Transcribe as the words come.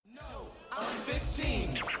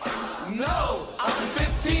No, I'm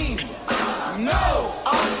 15. No,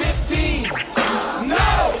 I'm 15.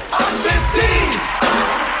 No, I'm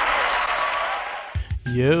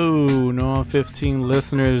 15. Yo, no, I'm 15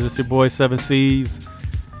 listeners. It's your boy 7C's.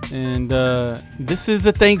 And this is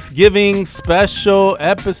a Thanksgiving special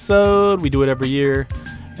episode. We do it every year.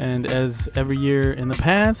 And as every year in the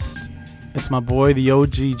past, it's my boy, the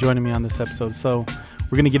OG, joining me on this episode. So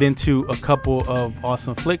we're going to get into a couple of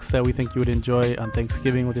awesome flicks that we think you would enjoy on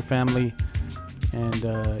Thanksgiving with your family. And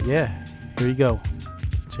yeah, here you go.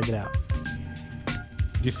 Check it out.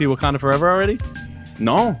 Did you see Wakanda Forever already?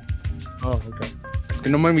 No. Oh, okay. Es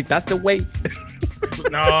que no me invitaste, güey.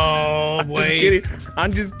 No, wait.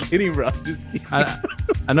 I'm just kidding, bro. I'm just kidding.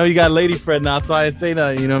 I know you got lady friend now, so I didn't say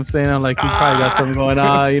that. You know what I'm saying? I'm like, he's probably got something going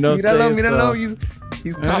on. You know what I'm saying? Míralo.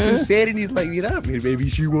 He's compensating. He's like, mira, maybe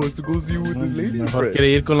she wants to go see you with this lady friend.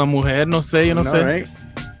 Quiere ir con la mujer, no sé, yo no sé. Right?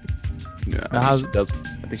 Yeah, I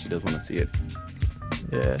think she does want to see it.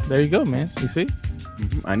 Yeah, there you go, man. You see?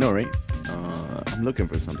 Mm-hmm. I know, right? I'm looking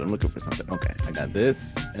for something. Okay, I got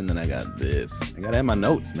this, and then I got this. I gotta have my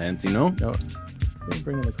notes, man. So, you know? No. Let me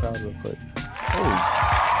bring in the crowd real quick. Oh.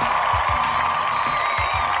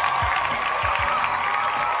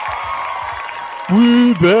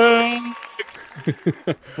 We back.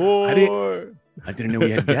 I didn't know we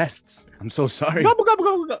had guests. I'm so sorry. Gobble, gobble,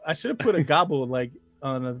 gobble, gobble. I should have put a gobble like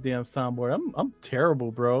on the damn soundboard. I'm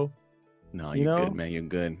terrible, bro. No, you're good, man. You're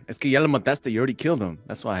good. Es que ya lo mataste. You already killed him.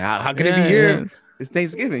 That's why. How can it be here? Yeah. It's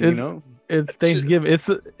Thanksgiving, you know. It's Thanksgiving. It's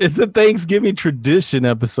a Thanksgiving tradition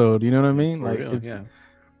episode. You know what I mean? For like, real, yeah.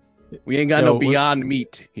 We ain't got no Beyond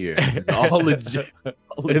Meat here. It's all legit.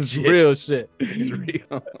 It's real shit. It's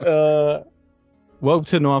real. Welcome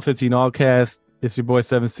to No 15 Allcast. It's your boy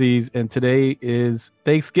 7C's, and today is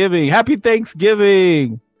Thanksgiving. Happy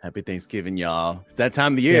Thanksgiving! Happy Thanksgiving, y'all. It's that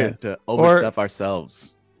time of the year to overstuff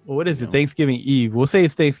ourselves. Well, what is it? Thanksgiving Eve. We'll say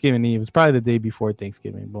it's Thanksgiving Eve. It's probably the day before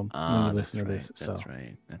Thanksgiving. When you listen to this. That's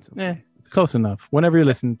right. That's okay. Yeah, it's close enough. Whenever you're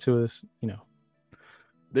listening to us, you know.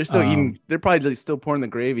 They're still eating. They're probably still pouring the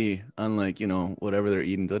gravy on, like, you know, whatever they're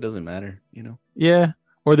eating. So it doesn't matter, you know. Yeah.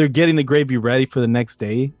 Or they're getting the gravy ready for the next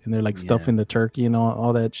day, and they're like stuffing the turkey and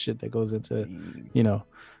all that shit that goes into, you know,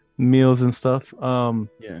 meals and stuff.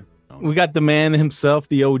 We got the man himself,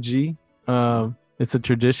 the OG. It's a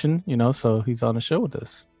tradition, you know, so he's on the show with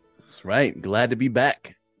us. That's right. Glad to be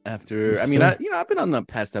back after. I mean, I've been on the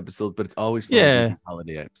past episodes, but it's always fun to do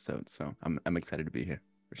holiday episodes. So I'm excited to be here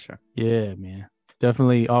for sure. Yeah, man.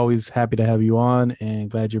 Definitely always happy to have you on,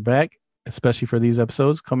 and glad you're back, especially for these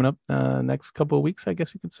episodes coming up next couple of weeks, I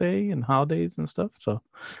guess you could say, and holidays and stuff. So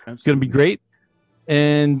It's going to be great.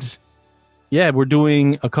 And yeah, we're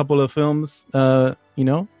doing a couple of films, you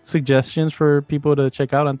know, suggestions for people to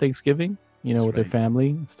check out on Thanksgiving, you know, with their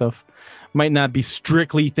family and stuff. Might not be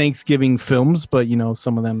strictly Thanksgiving films, but, you know,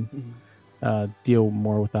 some of them deal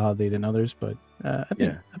more with the holiday than others. But I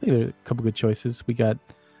think there are a couple good choices. We got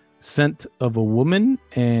Scent of a Woman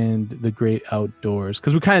and The Great Outdoors,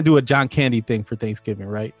 because we kind of do a John Candy thing for Thanksgiving,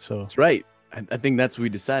 right? So that's right. I think that's what we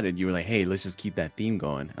decided. You were like, hey, let's just keep that theme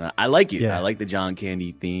going. And I like it. I like the John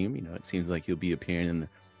Candy theme. You know, it seems like he'll be appearing in the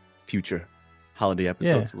future holiday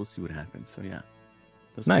episodes. We'll see what happens. So yeah,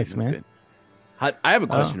 that's nice, man. Good. I have a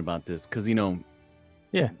question about this, because you know,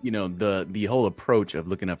 the whole approach of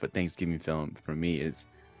looking up a Thanksgiving film for me is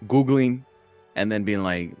Googling and then being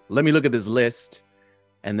like, let me look at this list.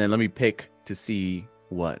 And then let me pick to see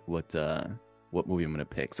what movie I'm gonna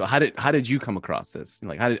pick. So how did you come across this?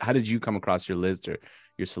 Like how did you come across your list or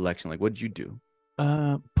your selection? Like what did you do?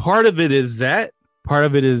 Part of it is that. Part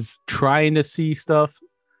of it is trying to see stuff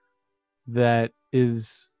that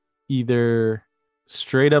is either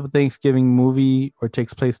straight up a Thanksgiving movie or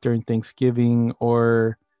takes place during Thanksgiving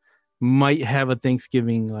or might have a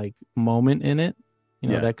Thanksgiving like moment in it. You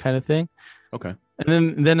know, that kind of thing. Okay.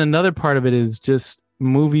 And then another part of it is just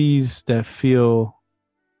movies that feel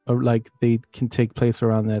like they can take place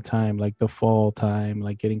around that time, like the fall time,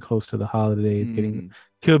 like getting close to the holidays,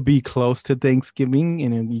 could be close to Thanksgiving,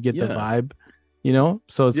 and you get the vibe, you know.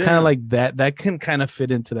 So it's kind of like that can kind of fit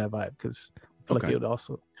into that vibe, because I feel like it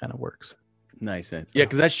also kind of works. Nice. So. Yeah,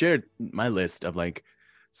 because I shared my list of like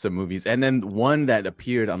some movies, and then one that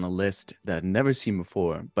appeared on the list that I'd never seen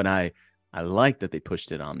before, but I like that they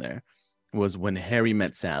pushed it on there, was When Harry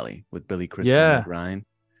Met Sally with Billy Crystal and Meg Ryan.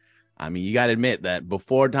 I mean, you got to admit that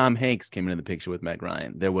before Tom Hanks came into the picture with Meg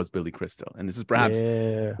Ryan, there was Billy Crystal. And this is perhaps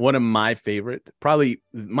one of my favorite, probably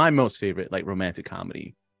my most favorite, like romantic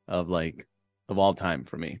comedy of all time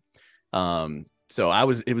for me. So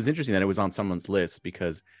it was interesting that it was on someone's list,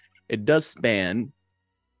 because it does span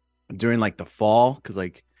during like the fall. Cause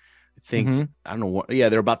like, I think I don't know what. Yeah,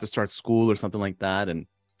 they're about to start school or something like that, and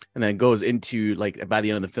then it goes into like by the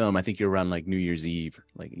end of the film. I think you're around like New Year's Eve,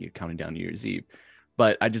 like you're counting down New Year's Eve.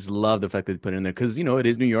 But I just love the fact that they put it in there because it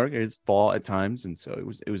is New York, it is fall at times, and so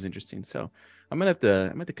it was interesting. So I'm gonna have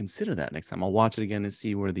to consider that next time. I'll watch it again and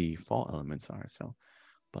see where the fall elements are. So,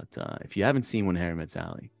 but if you haven't seen When Harry Met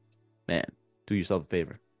Sally, man, do yourself a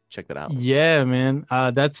favor, check that out. Yeah, man.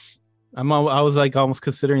 I was like almost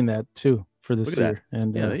considering that too for this year. That.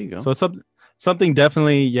 And there you go. So it's something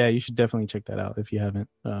definitely. Yeah, you should definitely check that out if you haven't.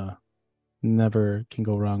 Never can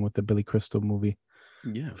go wrong with the Billy Crystal movie.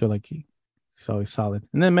 Yeah, I feel like he's always solid.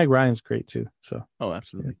 And then Meg Ryan's great too. So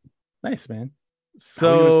absolutely. Yeah. Nice, man.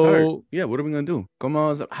 So yeah, what are we gonna do? How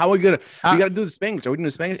are we gonna? We gotta do the Spanglish. Are we doing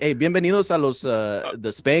the Spanglish? Hey, bienvenidos a los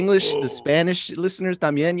the Spanish listeners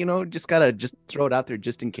también. Just throw it out there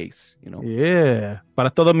just in case. Yeah, para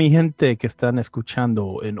toda mi gente que están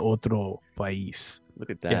escuchando en otro país. Look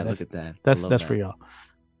at that. Yeah, look at that. That's for y'all.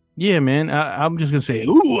 Yeah, man. I'm just gonna say,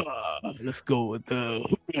 HOOOO-AH. Let's go with the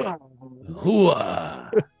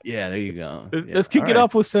HOOOO-AH. Yeah, there you go. Let's kick it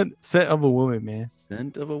off with Scent of a Woman, man.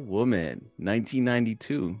 Scent of a Woman,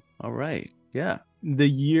 1992. All right. Yeah. The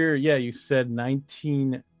year, you said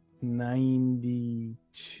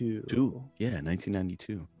 1992. Yeah,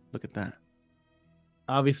 1992. Look at that.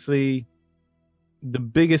 Obviously, the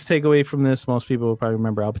biggest takeaway from this, most people will probably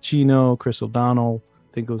remember Al Pacino, Chris O'Donnell. I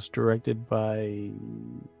think it was directed by,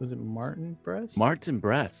 was it Martin Brest? Martin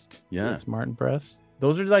Brest. Yeah. It's Martin Brest.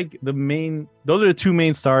 Those are like those are the two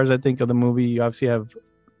main stars, I think, of the movie. You obviously have,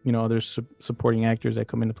 other supporting actors that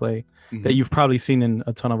come into play that you've probably seen in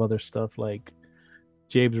a ton of other stuff. Like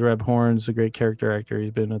James Rebhorn's a great character actor.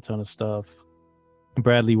 He's been in a ton of stuff.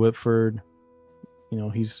 Bradley Whitford,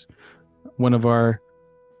 he's one of our,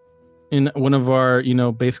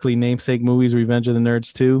 basically namesake movies, Revenge of the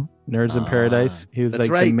Nerds 2, Nerds in Paradise. He was like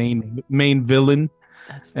the main villain.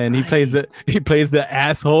 And he plays the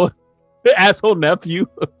asshole nephew.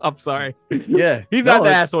 I'm sorry. Yeah. He's not the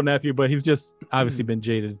asshole nephew, but he's just obviously been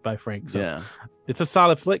jaded by Frank. So yeah. It's a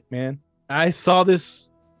solid flick, man. I saw this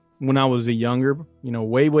when I was way younger,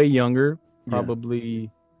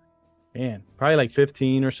 probably like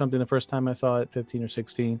 15 or something the first time I saw it, 15 or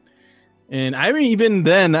 16. And even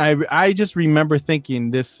then, I just remember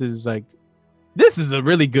thinking this is a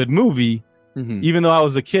really good movie, even though I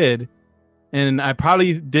was a kid. And I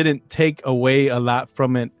probably didn't take away a lot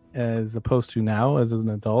from it as opposed to now as an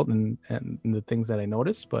adult and the things that I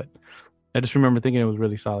noticed. But I just remember thinking it was a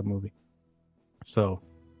really solid movie. So,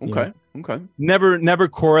 okay. Never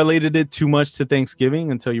correlated it too much to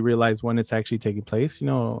Thanksgiving until you realize when it's actually taking place,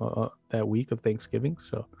 that week of Thanksgiving.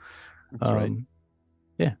 So, that's right.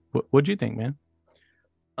 Yeah. What'd you think, man?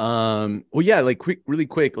 Well, yeah, like really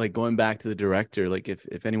quick, like going back to the director, like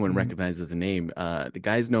if anyone recognizes the name, the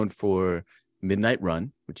guy's known for Midnight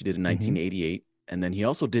Run, which he did in 1988, and then he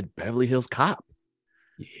also did Beverly Hills Cop.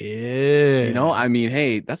 Yeah. I mean,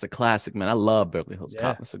 hey, that's a classic, man. I love Beverly Hills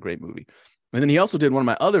Cop. That's a great movie. And then he also did one of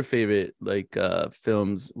my other favorite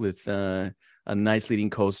films with a nice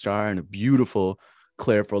leading co-star and a beautiful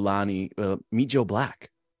Claire Forlani, Meet Joe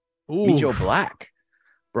Black. Ooh. Meet Joe Black.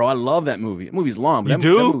 Bro, I love that movie. The movie's long. But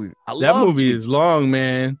that movie is long,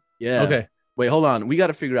 man. Yeah. Okay. Wait, hold on. We got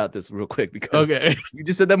to figure out this real quick because you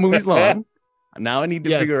just said that movie's long. Now I need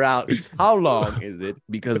to figure out how long is it,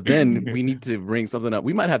 because then we need to bring something up.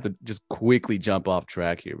 We might have to just quickly jump off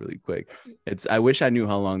track here really quick. I wish I knew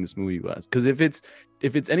how long this movie was, because if it's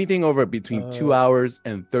anything over between 2 hours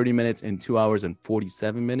and 30 minutes and 2 hours and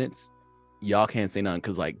 47 minutes, y'all can't say nothing,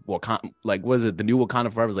 because what is it? The new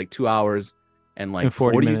Wakanda Forever is like 2 hours and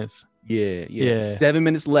 40 minutes. Yeah. 7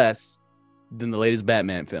 minutes less than the latest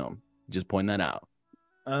Batman film. Just point that out.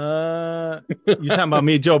 You talking about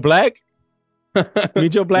Meet Joe Black?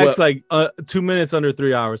 Meet Joe Black's 2 minutes under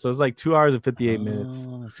 3 hours, so it's like 2 hours and 58 minutes.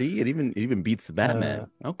 See, it even beats the Batman.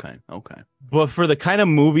 Okay. But for the kind of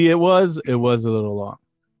movie it was a little long.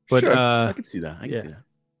 But sure, I can see that. I can see that.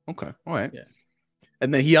 Okay, all right. Yeah.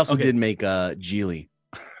 And then he also did make Geely.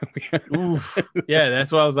 Oof. Yeah, that's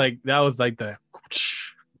what I was like. That was like the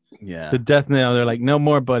death nail. They're like, no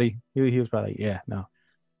more, buddy. He was probably no.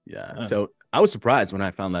 Yeah. So I was surprised when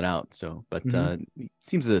I found that out. So, but it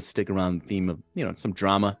seems to stick around the theme of some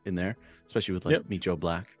drama in there, especially with Meet Joe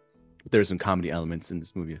Black. But there's some comedy elements in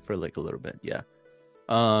this movie for like a little bit. Yeah.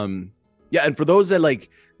 And for those that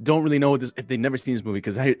don't really know this, if they've never seen this movie,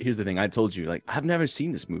 because here's the thing, I told you, I've never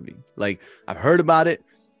seen this movie. I've heard about it.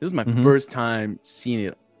 This is my first time seeing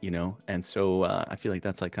it, and so I feel like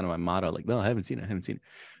that's kind of my motto. No, I haven't seen it.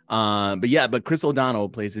 But Chris O'Donnell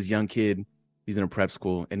plays this young kid. He's in a prep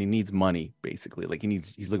school and he needs money, basically.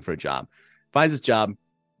 He's looking for a job. Finds this job,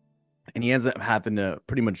 and he ends up having to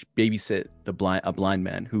pretty much babysit a blind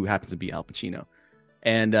man who happens to be Al Pacino.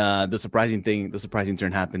 And the surprising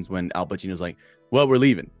turn happens when Al Pacino's like, well, we're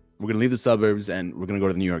leaving. We're going to leave the suburbs and we're going to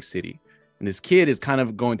go to New York City. And this kid is kind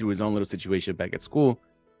of going through his own little situation back at school.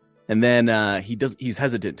 And then he's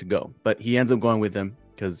hesitant to go, but he ends up going with them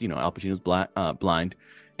because, Al Pacino's blind.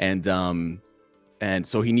 And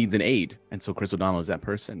so he needs an aide. And so Chris O'Donnell is that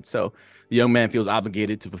person. So the young man feels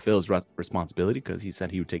obligated to fulfill his responsibility because he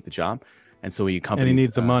said he would take the job. And so he accompanies. And he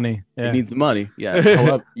needs the money. Yeah. He needs the money.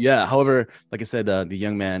 Yeah. However, like I said, the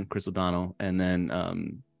young man, Chris O'Donnell, and then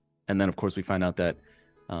of course we find out that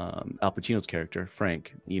Al Pacino's character,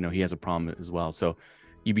 Frank, he has a problem as well. So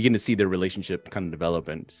you begin to see their relationship kind of develop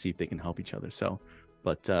and see if they can help each other. So,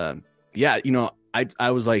 but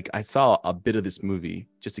I was like, I saw a bit of this movie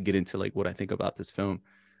just to get into like what I think about this film.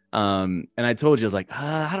 And I told you, I was like,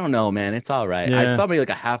 I don't know, man, it's all right. Yeah. I saw maybe like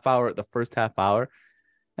the first half hour.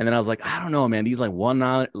 And then I was like, I don't know, man, these like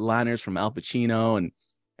one-liners from Al Pacino, and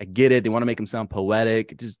I get it. They want to make him sound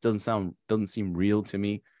poetic. It just doesn't seem real to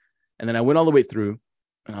me. And then I went all the way through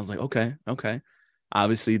and I was like, okay.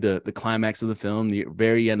 Obviously the climax of the film, the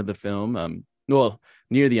very end of the film,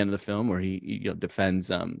 near the end of the film where he defends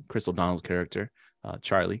Chris O'Donnell's character,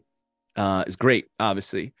 Charlie, is great,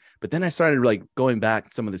 obviously. But then I started like going back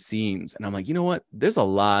to some of the scenes and I'm like, you know what? There's a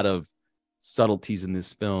lot of subtleties in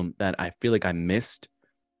this film that I feel like I missed.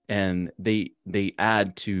 And they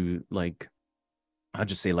add to, like, I'll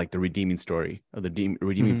just say like the redeeming story or the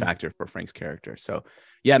redeeming factor for Frank's character. So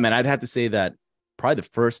yeah, man, I'd have to say that probably the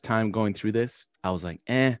first time going through this, I was like,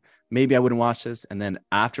 maybe I wouldn't watch this. And then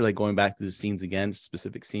after like going back to the scenes again,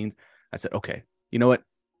 specific scenes, I said, okay, you know what?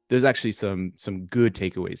 There's actually some good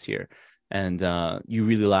takeaways here. And you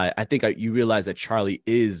realize that Charlie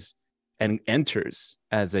is and enters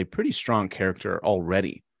as a pretty strong character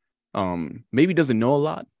already. Maybe doesn't know a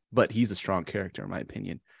lot, but he's a strong character in my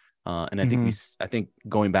opinion. And I think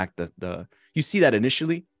going back you see that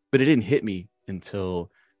initially, but it didn't hit me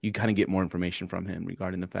until you kind of get more information from him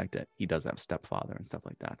regarding the fact that he does have a stepfather and stuff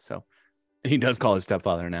like that. So he does call his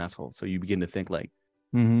stepfather an asshole. So you begin to think like,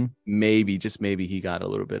 maybe he got a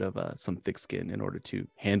little bit of some thick skin in order to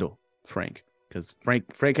handle Frank, because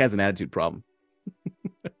Frank has an attitude problem.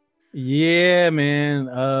 Yeah,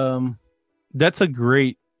 man. That's a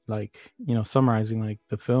great, like, summarizing like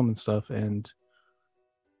the film and stuff. And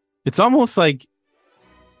it's almost like,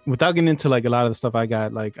 without getting into like a lot of the stuff I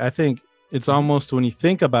got, like, I think it's almost, when you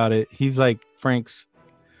think about it, he's like Frank's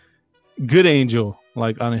good angel,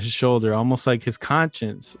 like on his shoulder, almost like his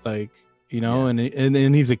conscience, like,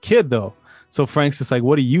 and he's a kid though. So Frank's just like,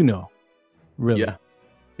 what do you know? Really?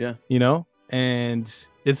 Yeah. And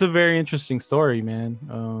it's a very interesting story,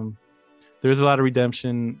 man. There's a lot of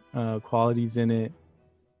redemption qualities in it.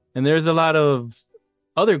 And there's a lot of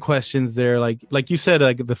other questions there. Like you said,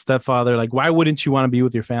 like the stepfather, like, why wouldn't you want to be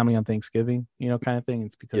with your family on Thanksgiving? Kind of thing.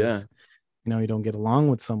 It's because, you don't get along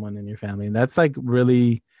with someone in your family. And that's like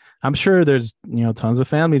really, I'm sure there's, tons of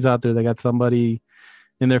families out there that got somebody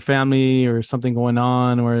in their family or something going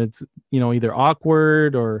on where it's, either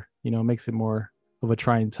awkward or, makes it more of a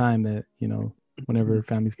trying time that, whenever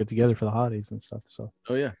families get together for the holidays and stuff. So,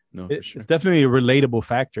 for sure. It's definitely a relatable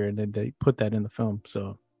factor. And then they put that in the film.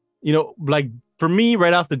 So, like for me,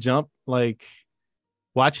 right off the jump, like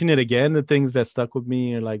watching it again, the things that stuck with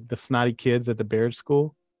me are like the snotty kids at the Baird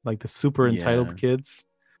school, like the super entitled kids.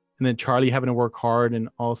 And then Charlie having to work hard and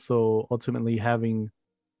also ultimately having,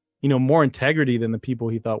 more integrity than the people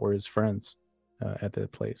he thought were his friends at the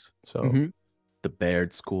place. So the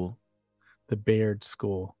Baird school.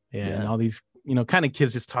 Yeah. And all these, kind of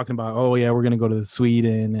kids just talking about, oh yeah, we're going to go to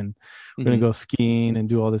Sweden and we're going to go skiing and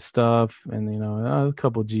do all this stuff. And, a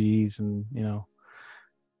couple G's and,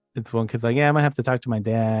 it's one kid's like, yeah, I'm gonna have to talk to my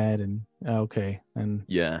dad. And okay. And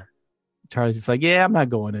Charlie's just like, yeah, I'm not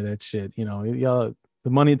going to that shit. Y'all,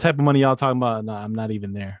 the type of money y'all talking about. No, I'm not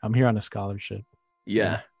even there. I'm here on a scholarship.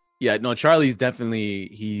 Yeah. No, Charlie's definitely,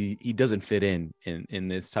 he doesn't fit in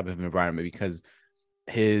this type of environment because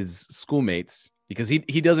his schoolmates, because he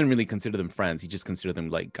doesn't really consider them friends. He just considers them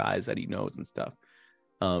like guys that he knows and stuff.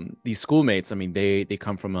 These schoolmates, I mean, they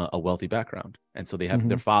come from a wealthy background. And so they have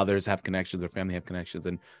their fathers have connections, their family have connections.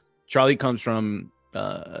 And Charlie comes from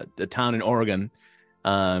a town in Oregon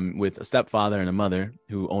with a stepfather and a mother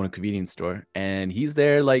who own a convenience store. And he's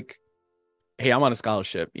there like, hey, I'm on a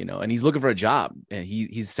scholarship, and he's looking for a job and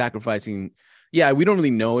he's sacrificing. Yeah, we don't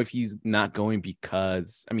really know if he's not going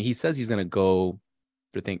because, I mean, he says he's going to go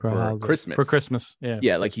for Christmas. For Christmas. Yeah.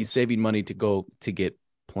 Yeah. Like he's saving money to go to get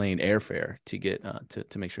plane airfare to get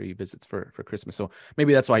to make sure he visits for Christmas. So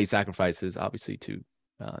maybe that's why he sacrifices, obviously, to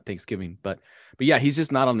Thanksgiving. But yeah, he's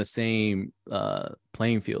just not on the same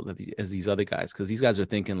playing field as these other guys, because these guys are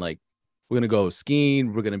thinking like, we're gonna go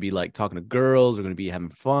skiing, we're gonna be like talking to girls, we're gonna be having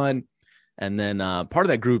fun. And then part of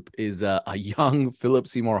that group is a young Philip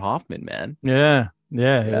Seymour Hoffman, man. Yeah, it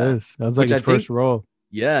is. That was like his first role.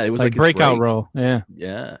 Yeah, it was like breakout role.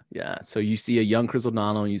 Yeah. So you see a young Chris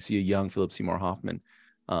O'Donnell, and you see a young Philip Seymour Hoffman.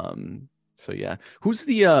 So yeah, who's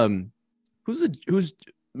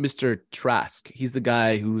Mr. Trask? He's the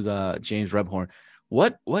guy who's James Rebhorn.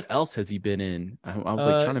 What else has he been in? I was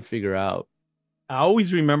like trying to figure out. I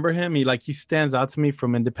always remember him. He stands out to me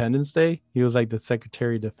from Independence Day. He was like the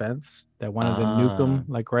Secretary of Defense that wanted to nuke him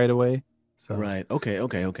like right away. So right.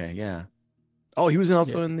 Okay. Yeah. Oh, he was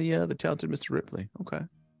also in the Talented Mr. Ripley. Okay.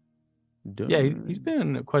 Yeah, he's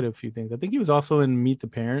been in quite a few things. I think he was also in Meet the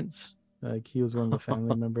Parents. Like he was one of the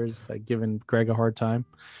family members, like giving Greg a hard time.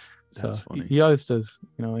 So that's funny. He always does,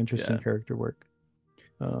 interesting character work.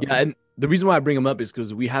 And the reason why I bring him up is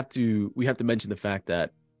because we have to mention the fact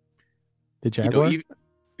that the Jaguar.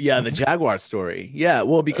 The Jaguar story. Yeah,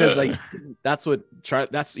 well, because like that's what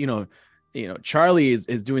Charlie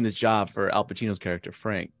is doing this job for Al Pacino's character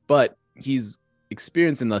Frank, but he's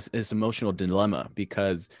experiencing this emotional dilemma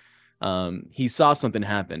because he saw something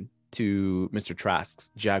happen to Mr. Trask's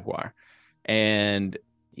Jaguar, and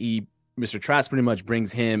Mr. Trask pretty much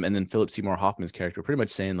brings him and then Philip Seymour Hoffman's character pretty much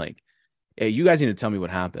saying like, hey, you guys need to tell me what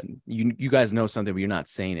happened. You guys know something, but you're not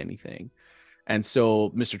saying anything. And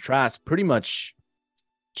so Mr. Trask pretty much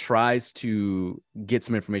tries to get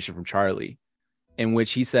some information from Charlie, in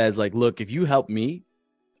which he says like, look, if you help me,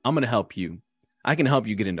 I'm going to help you. I can help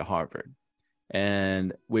you get into Harvard.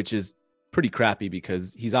 And which is pretty crappy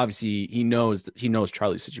because he knows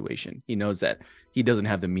Charlie's situation. He knows that he doesn't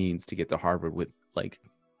have the means to get to Harvard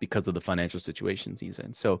because of the financial situations he's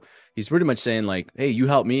in. So he's pretty much saying like, hey, you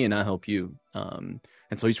help me and I'll help you. And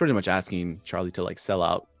so he's pretty much asking Charlie to like sell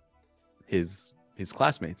out his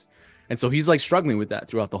classmates. And so he's like struggling with that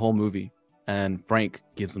throughout the whole movie. And Frank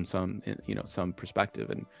gives him some perspective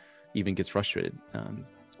and even gets frustrated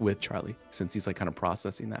with Charlie since he's like kind of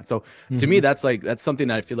processing that. So to me, that's something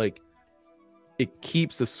that I feel like it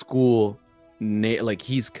keeps the school like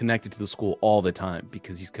he's connected to the school all the time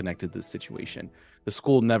because he's connected to this situation. The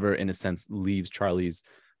school never, in a sense, leaves Charlie's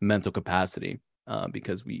mental capacity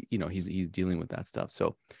because he's dealing with that stuff.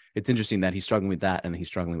 So it's interesting that he's struggling with that and he's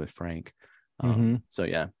struggling with Frank. So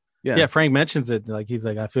yeah. Frank mentions it like he's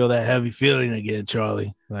like, I feel that heavy feeling again,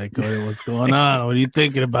 Charlie. Like, what's going on? What are you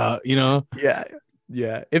thinking about? Yeah.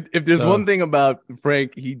 If there's one thing about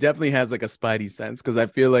Frank, he definitely has like a spidey sense because I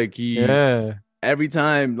feel like every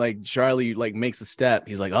time like Charlie like makes a step,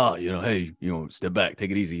 he's like, oh, hey, step back,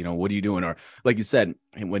 take it easy. What are you doing? Or like you said,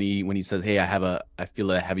 when he says, hey, I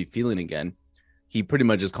feel a heavy feeling again, he pretty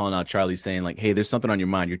much is calling out Charlie saying like, hey, there's something on your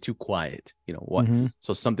mind. You're too quiet. What?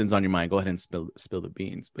 So something's on your mind. Go ahead and spill the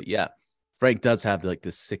beans. But yeah, Frank does have like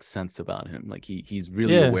this sixth sense about him. Like he's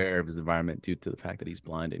really aware of his environment due to the fact that he's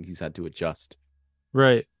blind and he's had to adjust.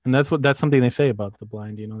 Right. And that's something they say about the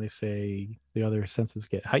blind. They say the other senses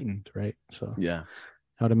get heightened, right? So yeah,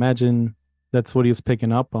 I would imagine that's what he was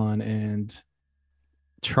picking up on. And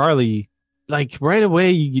Charlie, like right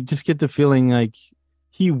away, you just get the feeling like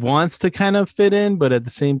he wants to kind of fit in, but at the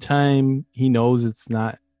same time, he knows it's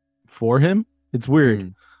not for him. It's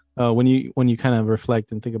weird when you kind of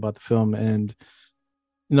reflect and think about the film, and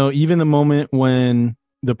even the moment when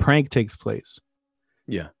the prank takes place,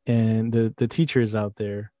 and the teacher is out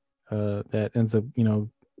there that ends up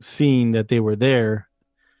seeing that they were there,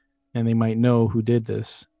 and they might know who did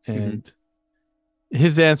this, and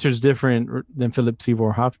his answer is different than Philip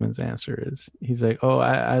Seymour Hoffman's answer is. He's like, oh,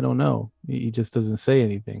 I don't know. He just doesn't say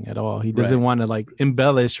anything at all. He doesn't want to like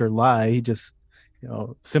embellish or lie. He just,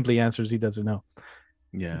 simply answers he doesn't know.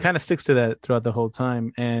 Yeah. He kind of sticks to that throughout the whole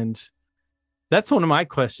time. And that's one of my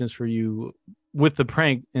questions for you with the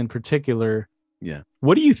prank in particular. Yeah.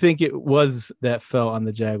 What do you think it was that fell on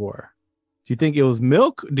the Jaguar? Do you think it was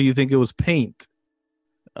milk? Do you think it was paint?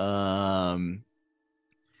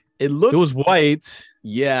 It was white.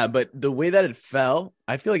 Yeah, but the way that it fell,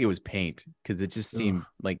 I feel like it was paint because it just seemed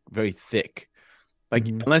like very thick. Like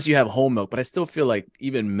unless you have whole milk, but I still feel like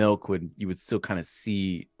even milk you would still kind of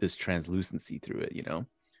see this translucency through it, It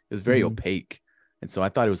was very opaque. And so I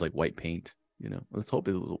thought it was like white paint, Let's hope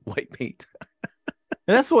it was white paint.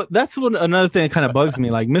 And that's what another thing that kind of bugs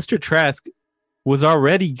me. Like Mr. Trask was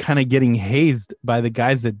already kind of getting hazed by the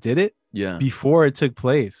guys that did it before it took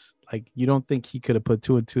place. Like, you don't think he could have put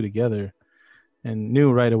two and two together and knew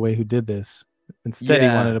right away who did this. Instead, he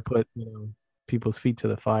wanted to put people's feet to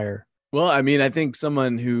the fire. Well, I mean, I think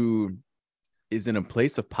someone who is in a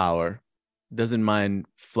place of power doesn't mind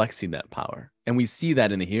flexing that power. And we see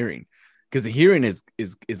that in the hearing, because the hearing is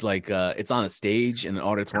like it's on a stage in an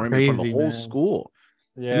auditorium in front of the whole school.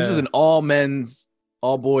 Yeah. And this is an all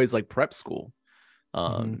boys like prep school.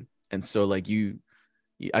 And so like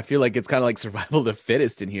I feel like it's kind of like survival of the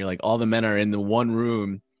fittest in here. Like all the men are in the one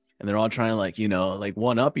room and they're all trying to like, like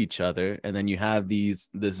one up each other. And then you have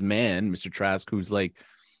this man, Mr. Trask, who's like,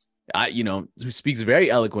 who speaks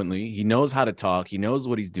very eloquently. He knows how to talk. He knows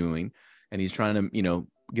what he's doing. And he's trying to,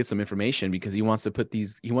 get some information because he wants to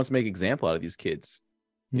he wants to make an example out of these kids.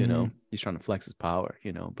 He's trying to flex his power,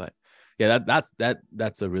 but yeah,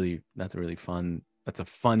 that's a really fun, that's a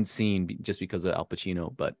fun scene just because of Al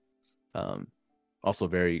Pacino, but also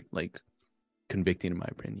very like convicting in my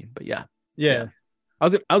opinion. But yeah. I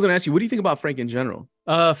was gonna ask you, what do you think about Frank in general?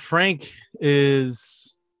 Frank I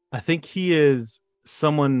think he is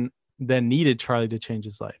someone that needed Charlie to change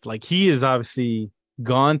his life. Like he is obviously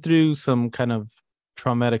gone through some kind of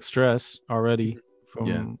traumatic stress already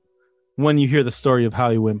from when you hear the story of how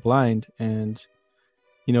he went blind, and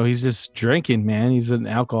he's just drinking, man. He's an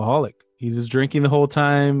alcoholic. He's just drinking the whole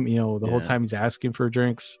time, the whole time he's asking for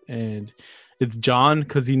drinks. And it's John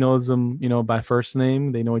because he knows him, by first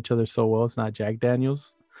name. They know each other so well. It's not Jack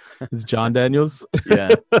Daniels. It's John Daniels.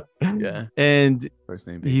 Yeah. And first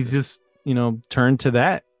name he's just, turned to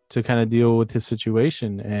that to kind of deal with his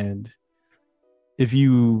situation. And if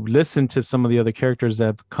you listen to some of the other characters that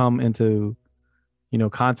have come into,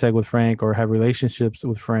 contact with Frank or have relationships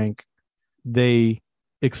with Frank, they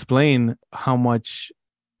explain how much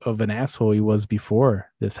of an asshole he was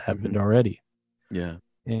before this happened already. Yeah.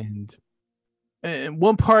 And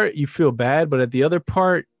one part you feel bad, but at the other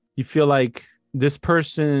part you feel like this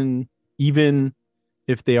person, even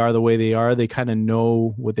if they are the way they are, they kind of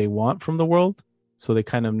know what they want from the world, so they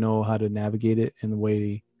kind of know how to navigate it in the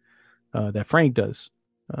way that Frank does,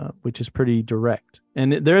 which is pretty direct.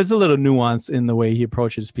 And there is a little nuance in the way he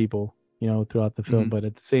approaches people, throughout the film, but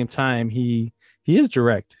at the same time he is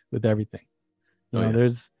direct with everything.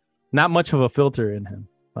 There's not much of a filter in him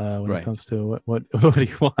when it comes to what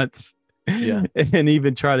he wants. Yeah. And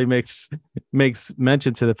even Charlie makes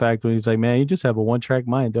mention to the fact when he's like, man, you just have a one-track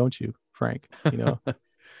mind, don't you, Frank?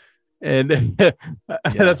 And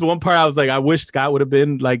that's one part I was like, I wish Scott would have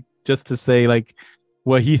been like, just to say like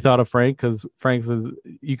what he thought of Frank, because Frank says,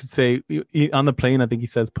 you could say on the plane, I think he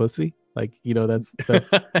says pussy. Like, that's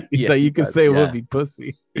like you could say would be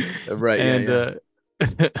pussy. Right. And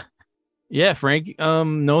Frank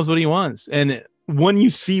knows what he wants. And when you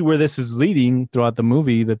see where this is leading throughout the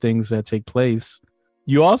movie, the things that take place,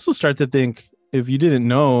 you also start to think, if you didn't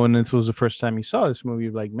know and this was the first time you saw this movie,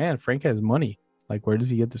 you're like, man, Frank has money. Like, where does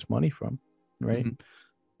he get this money from? Right.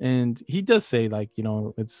 And he does say, like,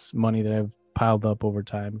 it's money that I've piled up over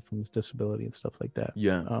time from his disability and stuff like that.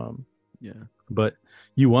 But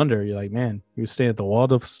you wonder, you're like, man, you're staying at the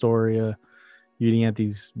Waldorf Astoria, you're eating at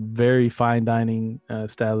these very fine dining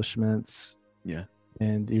establishments,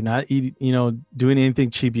 and you're not eating, doing anything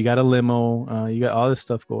cheap. You got a limo, you got all this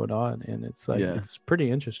stuff going on, and it's like it's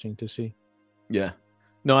pretty interesting to see.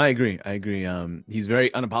 No, I agree. He's very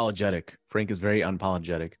unapologetic. Frank is very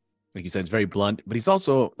unapologetic. Like you said, it's very blunt, but he's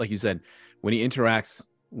also, like you said, when he interacts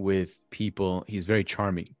with people, he's very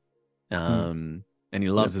charming. And he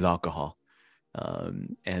loves his alcohol.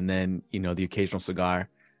 And then, the occasional cigar,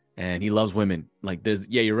 and he loves women. Like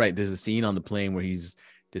you're right. There's a scene on the plane where he's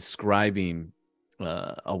describing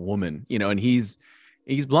a woman, and he's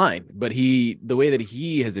blind, but the way that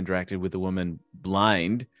he has interacted with the woman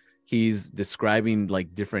blind, he's describing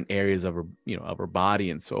like different areas of her, of her body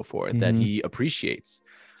and so forth that he appreciates.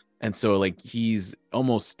 And so like, he's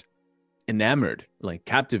almost enamored, like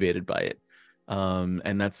captivated by it.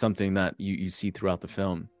 And that's something that you see throughout the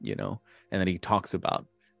film, and that he talks about.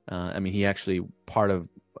 He actually, part of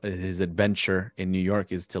his adventure in New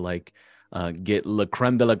York is to like get la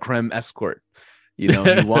creme de la creme escort. He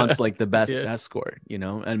wants like the best escort,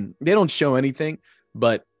 and they don't show anything,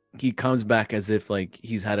 but he comes back as if like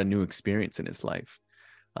he's had a new experience in his life.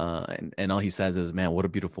 And all he says is, man, what a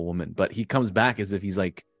beautiful woman. But he comes back as if he's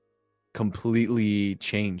like completely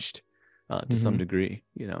changed to some degree,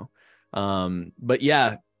 but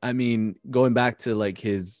yeah, going back to like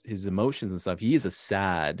his emotions and stuff, he is a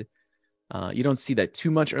sad, you don't see that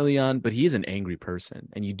too much early on, but he is an angry person.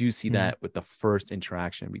 And you do see that with the first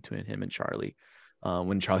interaction between him and Charlie,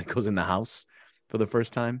 when Charlie goes in the house for the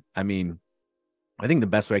first time. I think the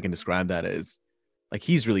best way I can describe that is like,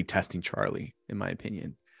 he's really testing Charlie, in my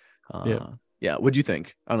opinion. What'd you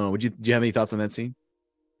think? I don't know. Do you have any thoughts on that scene?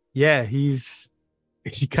 Yeah, he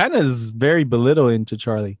kind of is very belittling to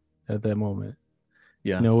Charlie at that moment.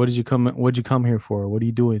 Yeah. What'd you come here for? What are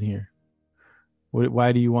you doing here?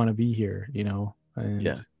 Why do you want to be here?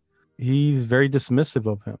 And he's very dismissive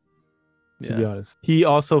of him, to be honest. He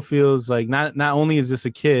also feels like not only is this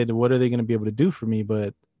a kid, what are they going to be able to do for me,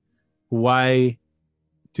 but why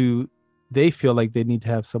do they feel like they need to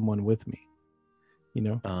have someone with me?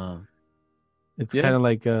 It's kind of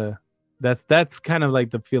like that's kind of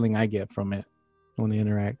like the feeling I get from it when they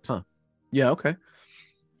interact. Yeah, okay.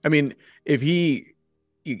 I mean,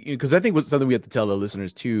 because I think what's something we have to tell the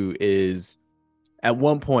listeners too is, at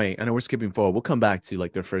one point, I know we're skipping forward, we'll come back to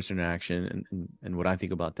like their first interaction and what I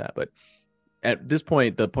think about that. But at this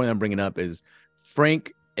point, the point I'm bringing up is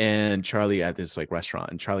Frank and Charlie at this like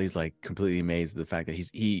restaurant, and Charlie's like completely amazed at the fact that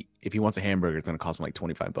if he wants a hamburger, it's gonna cost him like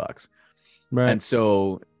 $25. Right. And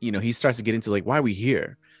so, he starts to get into like, why are we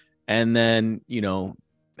here? And then,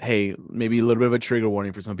 hey, maybe a little bit of a trigger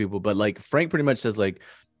warning for some people, but like Frank pretty much says like,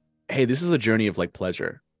 hey, this is a journey of like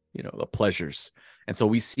pleasure, the pleasures. And so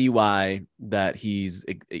we see why that he's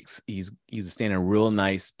staying in a real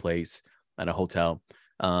nice place at a hotel.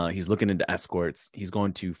 He's looking into escorts. He's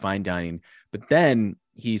going to fine dining, but then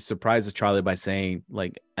he surprises Charlie by saying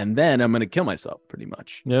like, and then I'm going to kill myself pretty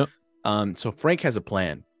much. Yep. So Frank has a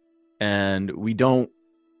plan, and we don't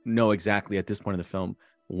know exactly at this point in the film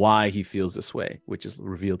why he feels this way, which is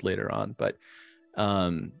revealed later on. But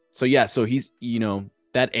so he's,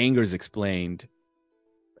 that anger is explained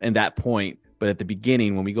in that point. But at the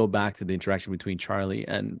beginning, when we go back to the interaction between Charlie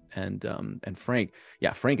and Frank,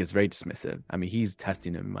 Frank is very dismissive. I mean, he's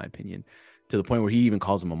testing him, in my opinion, to the point where he even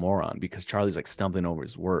calls him a moron because Charlie's like stumbling over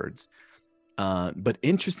his words. But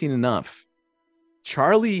interesting enough,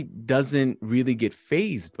 Charlie doesn't really get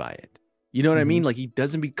fazed by it. You know what I mean? Like, he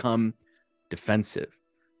doesn't become defensive.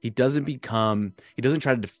 He doesn't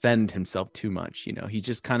try to defend himself too much. He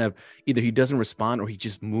just kind of either he doesn't respond or he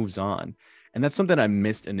just moves on. And that's something I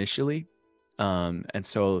missed initially. And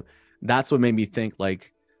so that's what made me think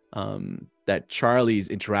like that Charlie's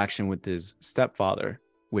interaction with his stepfather,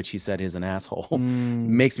 which he said is an asshole,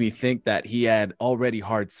 makes me think that he had already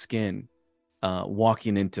hard skin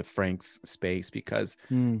walking into Frank's space, because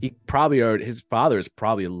he probably his father is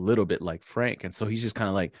probably a little bit like Frank. And so he's just kind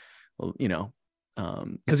of like, well,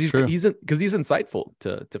 because he's insightful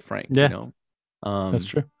to Frank. Yeah. That's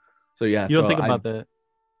true. So yeah, you don't think about that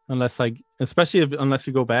unless unless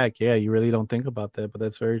you go back. Yeah, you really don't think about that, but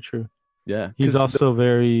that's very true. Yeah, he's also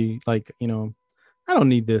very like, I don't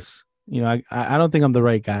need this. I don't think I'm the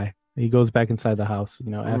right guy. He goes back inside the house.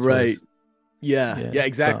 Afterwards. Right. Yeah,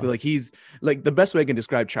 exactly. So. Like, he's like, the best way I can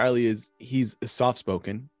describe Charlie is he's soft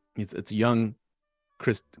spoken. It's young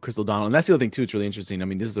Chris O'Donnell, and that's the other thing too. It's really interesting. I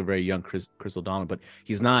mean, this is a very young Chris O'Donnell, but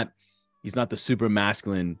he's not the super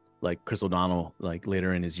masculine like Chris O'Donnell like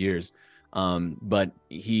later in his years. But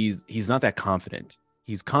he's not that confident.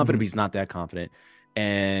 He's confident, but he's not that confident.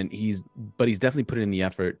 And he's definitely put in the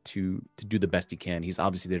effort to do the best he can. He's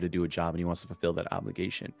obviously there to do a job, and he wants to fulfill that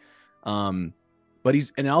obligation. But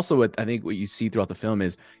I think what you see throughout the film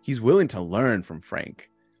is he's willing to learn from Frank.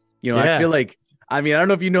 I feel like, I mean, I don't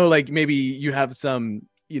know if like maybe you have some,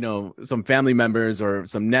 some family members or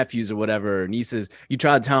some nephews or whatever, or nieces, you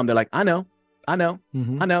try to tell them, they're like, I know.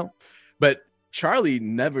 But Charlie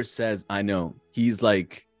never says, I know. He's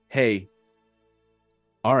like, hey,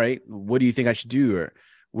 all right, what do you think I should do? Or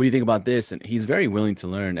what do you think about this? And he's very willing to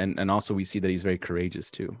learn. And also we see that he's very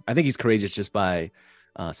courageous too. I think he's courageous just by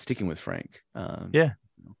sticking with Frank.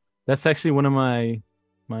 That's actually one of my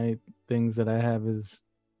things that I have is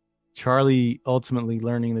Charlie ultimately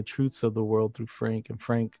learning the truths of the world through Frank, and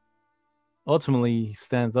Frank ultimately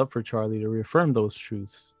stands up for Charlie to reaffirm those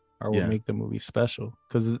truths are what make the movie special,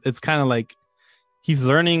 because it's kind of like he's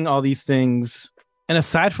learning all these things, and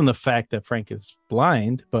aside from the fact that Frank is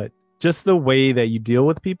blind, but just the way that you deal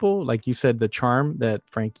with people, like you said, the charm that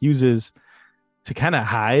Frank uses to kind of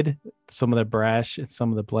hide some of the brash and some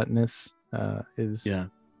of the bluntness is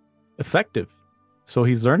effective. So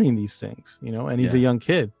he's learning these things, and he's a young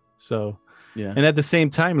kid. So, and at the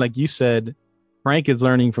same time, like you said, Frank is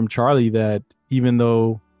learning from Charlie that even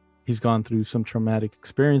though he's gone through some traumatic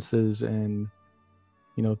experiences and,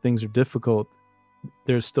 things are difficult,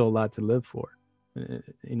 there's still a lot to live for.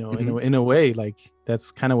 In a way, like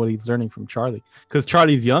that's kind of what he's learning from Charlie, because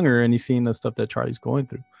Charlie's younger and he's seeing the stuff that Charlie's going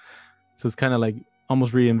through. So it's kind of like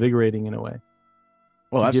almost reinvigorating in a way.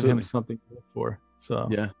 Well, absolutely. Give him something to look for. So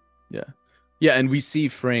yeah, and we see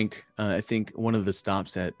Frank. I think one of the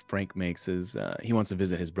stops that Frank makes is he wants to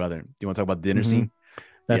visit his brother. Do you want to talk about the dinner scene?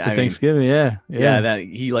 That's Thanksgiving. Yeah. That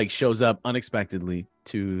he like shows up unexpectedly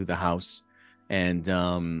to the house, and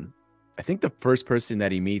I think the first person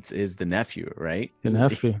that he meets is the nephew, right? The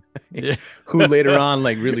nephew, who later on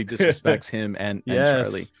like really disrespects him and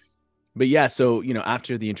Charlie. But yeah, so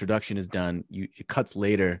after the introduction is done, it cuts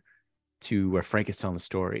later to where Frank is telling the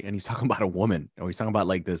story, and he's talking about a woman, or he's talking about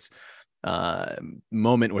like this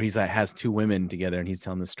moment where he's like has two women together, and he's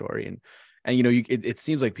telling the story, and it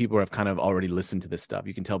seems like people have kind of already listened to this stuff.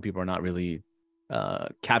 You can tell people are not really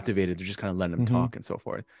captivated; they're just kind of letting them talk and so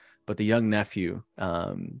forth. But the young nephew,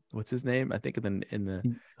 what's his name? I think in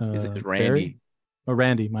the is it Randy? Barry? Oh,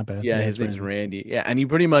 Randy, my bad. Yeah, his name's Randy. Yeah, and he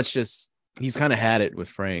pretty much he's kind of had it with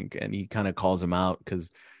Frank, and he kind of calls him out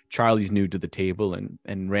because Charlie's new to the table,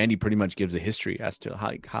 and Randy pretty much gives a history as to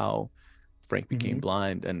how Frank became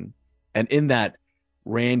blind, and in that,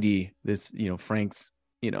 Randy, this Frank's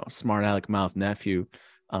smart aleck mouth nephew,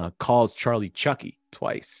 calls Charlie Chucky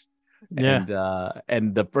twice. Yeah.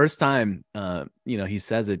 And the first time he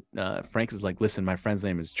says it, Frank is like, listen, my friend's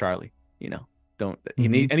name is Charlie, don't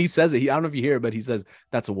and he says it, I don't know if you hear it, but he says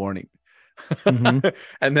that's a warning. And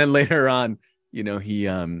then later on, he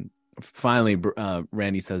finally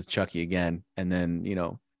Randy says Chucky again, and then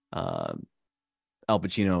Al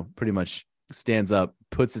Pacino pretty much stands up,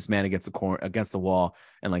 puts this man against the wall,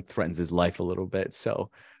 and like threatens his life a little bit. So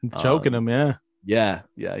choking him. Yeah,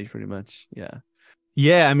 he pretty much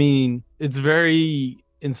I mean, it's very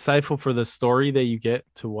insightful for the story that you get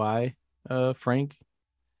to why Frank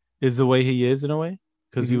is the way he is, in a way,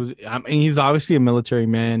 because he's obviously a military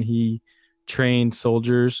man. He trained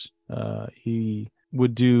soldiers. He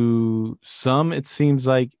would do some, it seems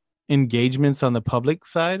like, engagements on the public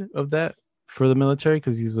side of that for the military,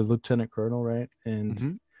 because he's a lieutenant colonel, right?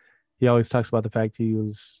 And he always talks about the fact he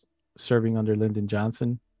was serving under Lyndon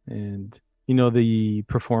Johnson, and the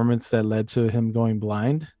performance that led to him going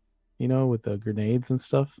blind, with the grenades and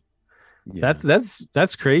stuff. Yeah.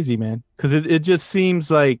 That's crazy, man, because it just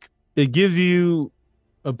seems like it gives you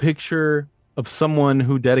a picture of someone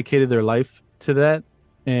who dedicated their life to that,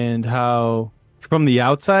 and how from the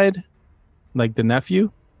outside, like the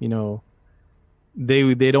nephew,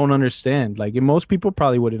 they don't understand. Like, most people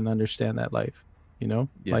probably wouldn't understand that life,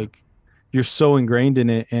 like you're so ingrained in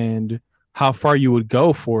it, and how far you would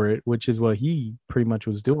go for it, which is what he pretty much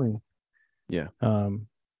was doing. Yeah.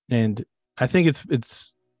 And I think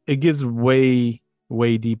it gives way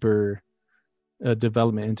deeper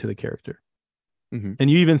development into the character. And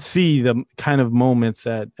you even see the kind of moments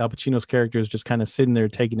that Al Pacino's character is just kind of sitting there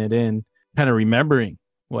taking it in, kind of remembering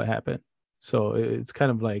what happened. So it's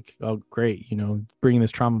kind of like, oh, great, bringing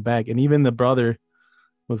this trauma back. And even the brother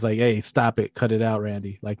was like, hey, stop it, cut it out,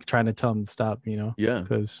 Randy, like trying to tell him to stop,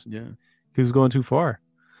 because he was going too far.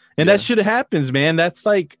 And that shit happens, man. That's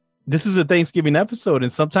like, this is a Thanksgiving episode,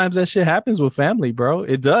 and sometimes that shit happens with family, bro.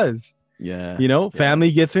 It does. Yeah.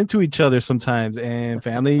 Family gets into each other sometimes, and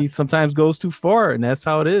family sometimes goes too far, and that's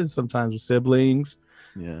how it is sometimes with siblings.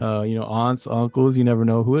 Aunts, uncles, you never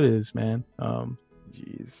know who it is, man.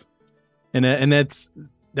 Jeez. And that's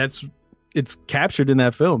it's captured in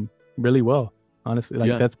that film really well, honestly.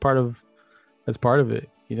 Like that's part of it,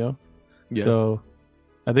 Yeah. So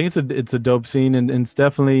I think it's a dope scene, and it's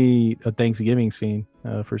definitely a Thanksgiving scene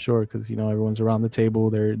for sure, because everyone's around the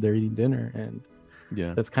table, they're eating dinner, and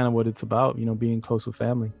that's kind of what it's about, being close with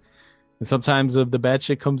family. And sometimes the bad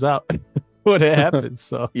shit comes out when it happens.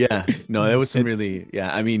 So there was some really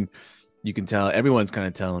I mean, you can tell everyone's kind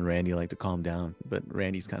of telling Randy like to calm down, but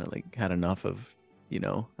Randy's kind of like had enough of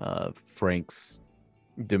Frank's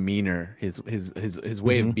demeanor, his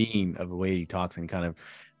way of being, of the way he talks, and kind of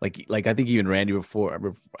like I think even Randy before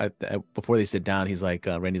they sit down, he's like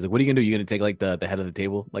Randy's like, what are you gonna do? You gonna take like the head of the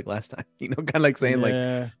table like last time? Kind of like saying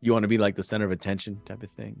like you want to be like the center of attention type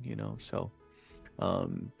of thing, So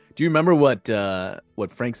do you remember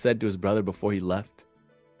what Frank said to his brother before he left?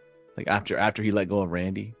 Like after he let go of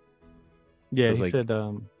Randy? Yeah, he said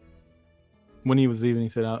when he was leaving, he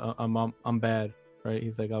said, I'm bad, right?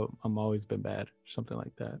 He's like, I'm always been bad, or something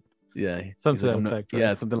like that. Yeah, something to that effect. Right?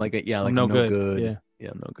 Yeah, something like it. Yeah, like I'm no good.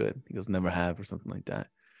 Yeah, no good. He goes, never have, or something like that.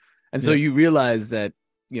 And so you realize that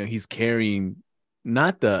he's carrying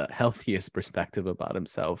not the healthiest perspective about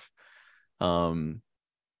himself, and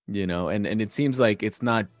it seems like it's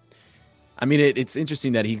not. I mean, it's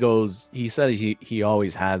interesting that he said he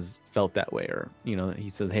always has felt that way, or he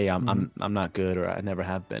says, hey, I'm not good, or I never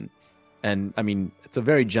have been. And I mean, it's a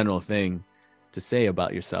very general thing to say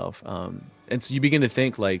about yourself, and so you begin to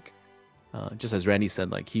think like, just as Randy said,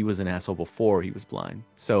 like he was an asshole before he was blind.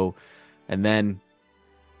 So, and then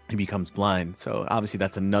he becomes blind. So obviously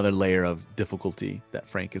that's another layer of difficulty that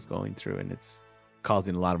Frank is going through, and it's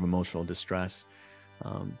causing a lot of emotional distress.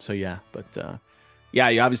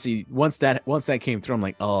 You obviously once that came through, I'm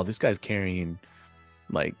like, oh, this guy's carrying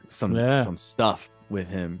like some stuff with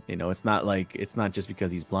him. It's not just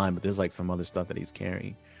because he's blind, but there's like some other stuff that he's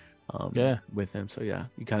carrying. with him. So yeah,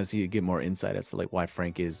 you kind of get more insight as to like why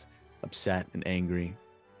Frank is upset and angry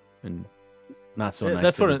and not so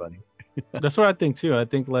nice to everybody. That's what I think too. I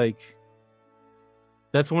think like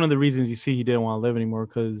that's one of the reasons you see he didn't want to live anymore,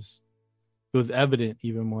 because it was evident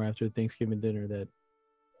even more after Thanksgiving dinner that,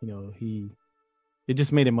 you know, it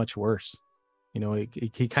just made it much worse. You know,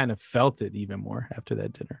 he kind of felt it even more after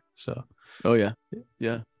that dinner. So, oh yeah,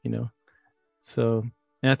 you know, so,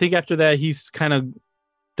 and I think after that he's kind of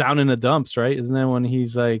down in the dumps, right? Isn't that when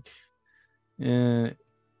he's like in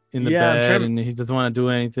the bed and he doesn't want to do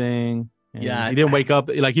anything? And he didn't wake up,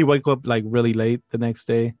 like he woke up like really late the next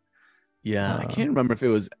day. Yeah, I can't remember if it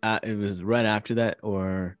was right after that,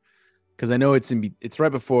 or because I know it's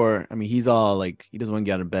right before. I mean, he's all like he doesn't want to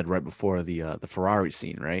get out of bed right before the Ferrari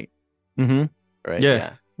scene, right? Mm-hmm. Right.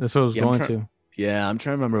 Yeah, that's what I was going to. Yeah, I'm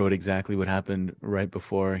trying to remember what happened right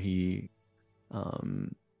before he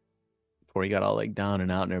got all like down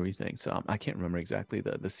and out and everything. So I can't remember exactly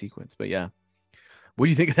the sequence, but yeah. What do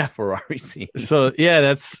you think of that Ferrari scene? So yeah,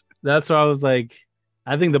 that's what I was like.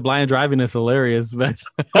 I think the blind driving is hilarious.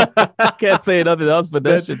 I can't say nothing else, but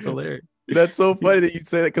that shit's hilarious. That's so funny that you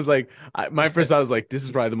say that, because like my first thought was like, this is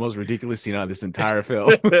probably the most ridiculous scene out of this entire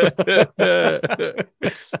film.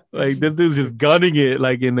 Like this dude's just gunning it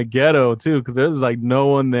like in the ghetto too, because there's like no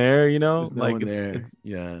one there, you know. There's no like one there.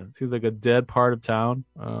 It seems like a dead part of town.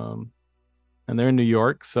 And they're in New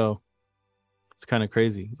York, so it's kind of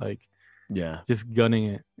crazy. Like, yeah, just gunning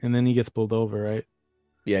it, and then he gets pulled over, right?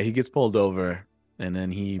 Yeah, he gets pulled over, and then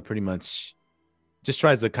he pretty much just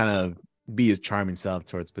tries to kind of be his charming self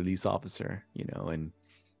towards police officer, you know, and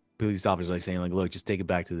police officer like saying like, look, just take it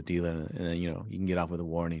back to the dealer, and then, you know, you can get off with a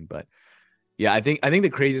warning. But yeah, I think the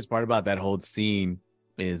craziest part about that whole scene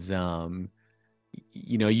is you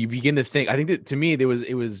know, you begin to think, I think that to me it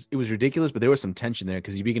was ridiculous, but there was some tension there,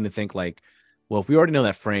 because you begin to think like, well, if we already know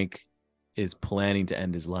that Frank is planning to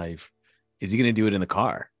end his life, is he going to do it in the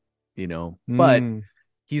car? You know, but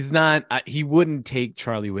he's not, he wouldn't take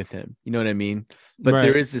Charlie with him. You know what I mean? But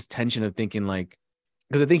there is this tension of thinking like,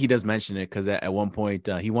 because I think he does mention it, because at one point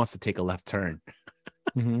he wants to take a left turn.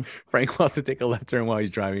 Mm-hmm. Frank wants to take a left turn while he's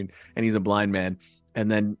driving, and he's a blind man. And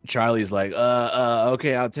then Charlie's like,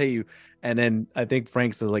 okay, I'll tell you. And then I think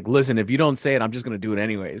Frank says like, listen, if you don't say it, I'm just going to do it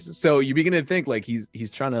anyways. So you begin to think like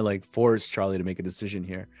he's trying to like force Charlie to make a decision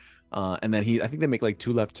here. And then I think they make like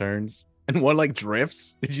 2 left turns, and one like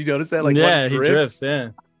drifts. Did you notice that? Like, yeah, he drifts.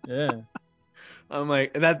 Yeah. I'm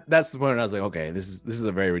like, that's the point. I was like, okay, this is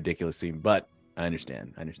a very ridiculous scene, but I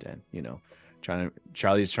understand. You know,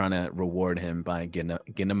 Charlie's trying to reward him by getting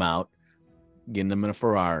him out, getting him in a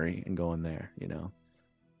Ferrari and going there. You know,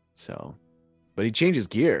 so. But he changes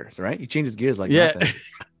gears, right? He changes gears like nothing.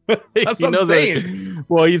 That's what I'm saying.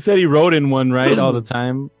 Well, he said he rode in one, right, all the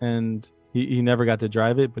time, and he never got to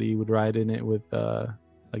drive it, but he would ride in it with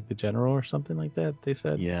like the general or something like that. They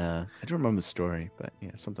said. Yeah, I don't remember the story, but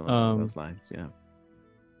yeah, something like those lines. Yeah.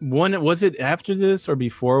 Was it after this or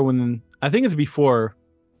before? When I think it's before.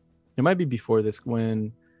 It might be before this,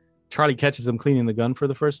 when Charlie catches him cleaning the gun for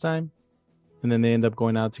the first time, and then they end up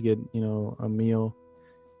going out to get, you know, a meal.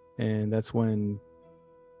 And that's when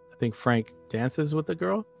I think Frank dances with the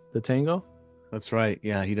girl, the tango. That's right.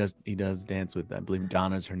 Yeah, he does dance with, I believe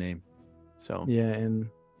Donna's her name. So yeah, and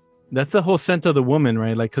that's the whole scent of the woman,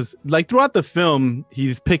 right? Like, because like throughout the film,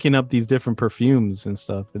 he's picking up these different perfumes and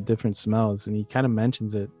stuff and different smells, and he kind of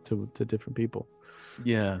mentions it to different people.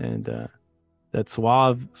 Yeah, and that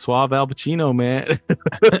suave Al Pacino, man.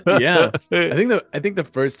 Yeah, I think the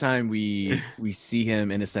first time we see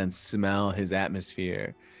him in a sense smell his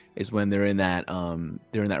atmosphere is when they're in that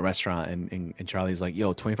restaurant, and Charlie's like,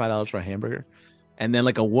 yo, $25 for a hamburger, and then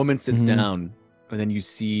like a woman sits down, and then you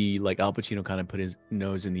see like Al Pacino kind of put his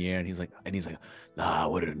nose in the air, and he's like,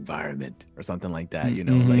 what an environment, or something like that, you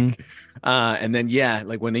know, like and then yeah,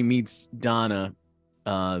 like when they meet Donna,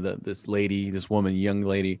 this woman, young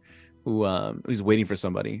lady who's waiting for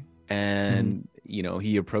somebody, and you know,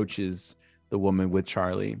 he approaches the woman with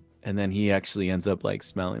Charlie, and then he actually ends up like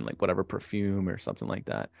smelling like whatever perfume or something like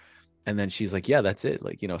that, and then she's like, yeah, that's it,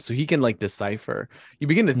 like, you know, so he can like decipher. You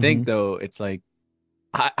begin to think though, it's like,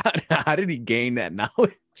 how did he gain that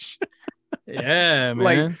knowledge? Yeah, man.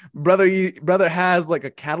 Like brother has like a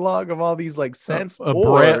catalog of all these like scents, a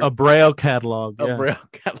braille catalog, a braille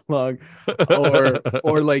catalog,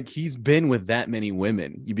 or like he's been with that many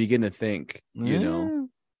women. You begin to think, you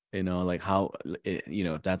know, like how, you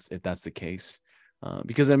know, if that's the case,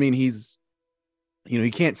 because I mean, he's, you know,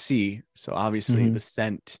 he can't see, so obviously the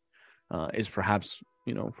scent is perhaps,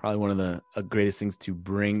 you know, probably one of the greatest things to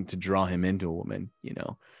draw him into a woman, you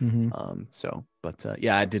know. So but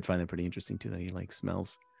yeah, I did find that pretty interesting too, that he like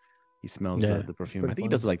smells he smells the perfume. I think he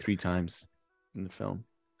does it like 3 times in the film.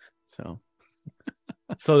 So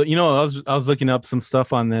I was looking up some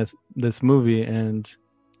stuff on this movie, and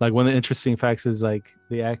like one of the interesting facts is like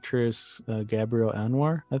the actress Gabrielle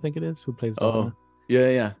Anwar, I think it is, who plays Donna.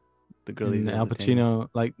 Yeah. The girl and Al Pacino,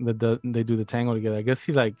 like they do the tango together. I guess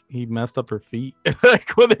he messed up her feet like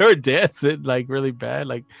when they were dancing, like really bad.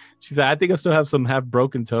 Like she said, I think I still have some half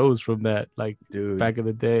broken toes from that, like dude, back in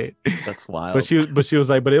the day. That's wild. But she was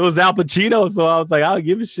like, but it was Al Pacino, so I was like, I don't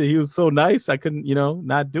give a shit. He was so nice, I couldn't,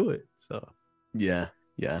 not do it. So yeah.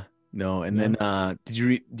 No, and then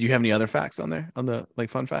do you have any other facts on there, on the like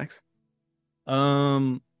fun facts? I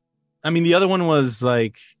mean, the other one was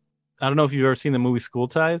like, I don't know if you've ever seen the movie School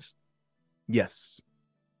Ties. Yes.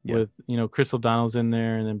 With Chris O'Donnell's in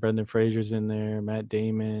there, and then Brendan Fraser's in there, Matt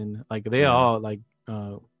Damon, like they all like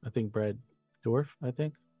I think Brad Dourif, I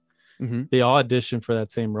think they all auditioned for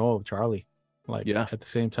that same role of Charlie, like at the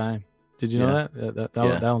same time. Did you know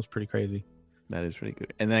that one's pretty crazy? That is pretty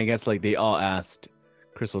good. And then I guess like they all asked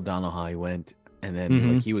Chris O'Donnell how he went, and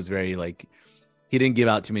then like he was very like, he didn't give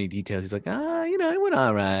out too many details. He's like, it went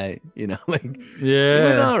all right. It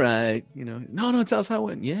went all right. No, tell us how it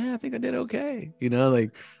went. Yeah, I think I did okay.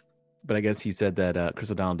 But I guess he said that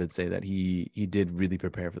Chris O'Donnell did say that he did really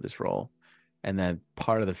prepare for this role. And that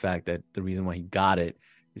part of the fact that the reason why he got it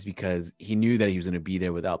is because he knew that he was going to be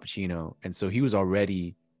there with Al Pacino. And so he was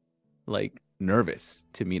already like nervous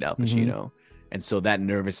to meet Al Pacino. And so that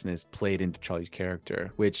nervousness played into Charlie's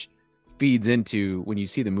character, which feeds into when you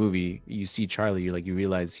see the movie, you see Charlie, you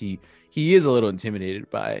realize he is a little intimidated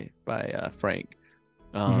by Frank.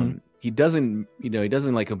 He doesn't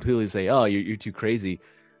like completely say, oh, you're too crazy,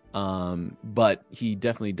 but he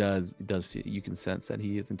definitely does you can sense that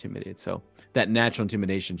he is intimidated. So that natural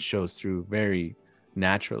intimidation shows through very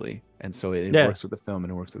naturally, and so it works with the film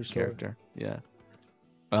and it works with the character.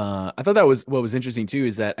 I thought that was what was interesting too,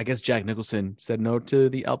 is that I guess Jack Nicholson said no to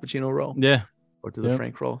the Al Pacino role, or to the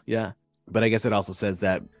Frank role, but I guess it also says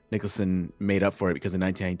that Nicholson made up for it because in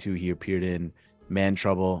 1992 he appeared in Man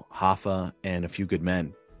Trouble, Hoffa, and A Few Good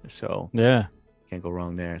Men. So can't go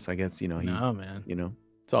wrong there. So I guess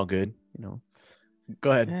it's all good.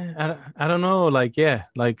 Go ahead. I don't know. Like I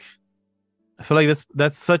feel like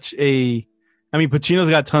that's such a. I mean, Pacino's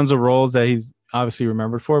got tons of roles that he's obviously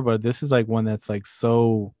remembered for, but this is like one that's like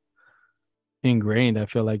so ingrained. I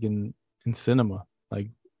feel like in cinema,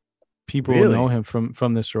 like. People know him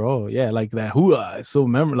from this role. Like that HOOOO-AH is so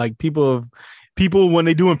memorable. Like people when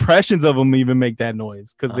they do impressions of him even make that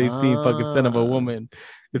noise because they've seen fucking Son of a Woman.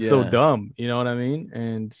 It's so dumb. You know what I mean?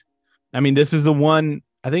 And I mean, this is the one,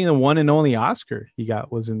 I think the one and only Oscar he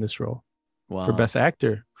got was in this role for Best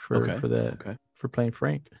Actor for playing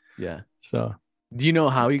Frank. So do you know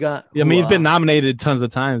how he got? I mean, he's been nominated tons of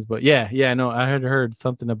times, but no, I had heard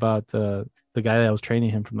something about the guy that was training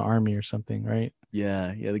him from the army or something, right?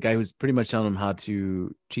 Yeah, the guy who's pretty much telling him how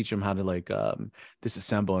to teach him how to like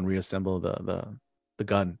disassemble and reassemble the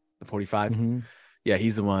gun, the 45. Yeah,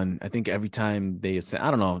 he's the one. I think every time they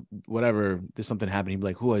I don't know, whatever, there's something happening, he'd be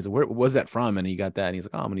like, who is it? Where was that from? And he got that, and he's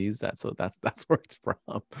like, oh, I'm gonna use that. So that's where it's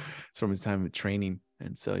from. It's from his time of training.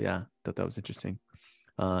 And so I thought that was interesting.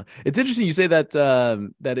 It's interesting you say that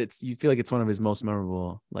it's, you feel like it's one of his most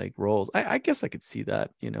memorable like roles. I guess I could see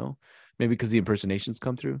that, maybe because the impersonations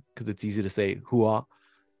come through, because it's easy to say HOOOO-AH.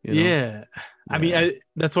 I mean,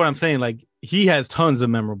 that's what I'm saying. Like he has tons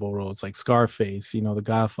of memorable roles, like Scarface, The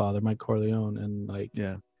Godfather, Mike Corleone, and like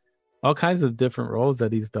all kinds of different roles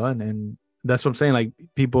that he's done. And that's what I'm saying. Like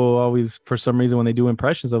people always, for some reason, when they do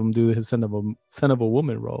impressions of him, do his son of a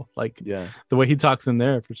woman role. Like the way he talks in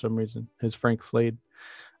there, for some reason, his Frank Slade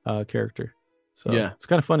character. So it's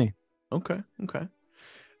kind of funny. Okay.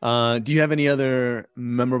 Do you have any other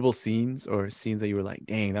memorable scenes or scenes that you were like,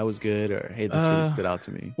 dang, that was good, or hey, this really stood out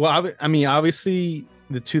to me? Well, I mean, obviously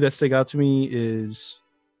the two that stick out to me is,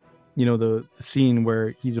 the scene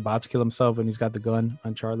where he's about to kill himself and he's got the gun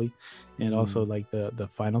on Charlie, and also like the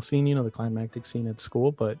final scene, the climactic scene at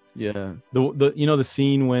school. But the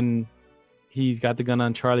scene when he's got the gun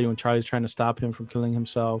on Charlie, when Charlie's trying to stop him from killing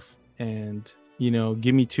himself, and he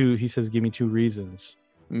says, give me 2 reasons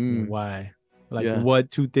why. Like what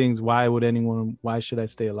 2 things? Why should I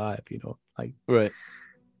stay alive? And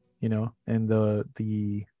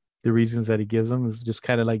the reasons that he gives them is just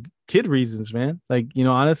kind of like kid reasons, man. Like,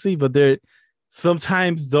 honestly, but there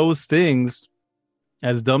sometimes those things,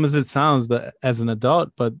 as dumb as it sounds, but as an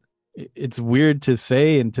adult, but it's weird to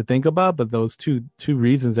say and to think about, but those two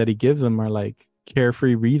reasons that he gives them are like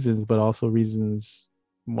carefree reasons, but also reasons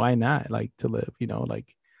why not, like, to live,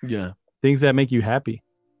 like things that make you happy.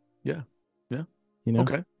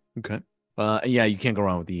 Okay. Yeah, you can't go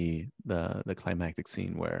wrong with the climactic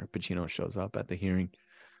scene where Pacino shows up at the hearing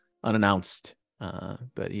unannounced.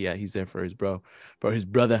 But yeah, he's there for his his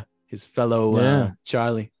brother, his fellow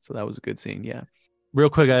Charlie. So that was a good scene. Yeah. Real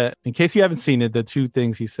quick, in case you haven't seen it, the two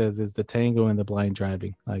things he says is the tango and the blind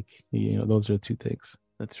driving. Like, those are the two things.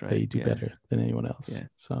 That's right. That you do better than anyone else. Yeah.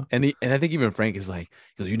 So and I think even Frank is like,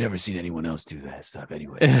 he goes, "You never seen anyone else do that stuff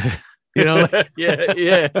anyway." Like,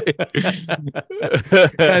 yeah.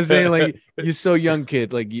 I'm saying, like, you're so young,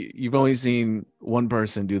 kid. Like you've only seen one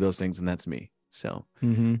person do those things, and that's me. So,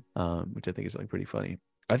 which I think is like pretty funny.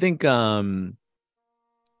 I think one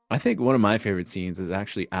of my favorite scenes is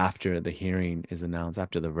actually after the hearing is announced,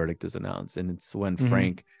 after the verdict is announced, and it's when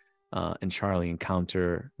Frank and Charlie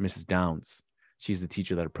encounter Mrs. Downs. She's the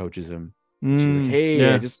teacher that approaches him. She's like,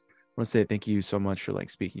 "Hey, I just want to say thank you so much for like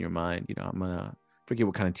speaking your mind. I'm gonna forget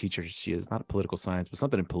what kind of teacher she is. Not political science, but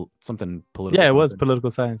something political. Yeah, it was political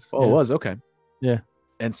science. Oh, it was okay. Yeah,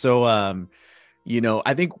 and so I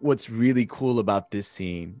think what's really cool about this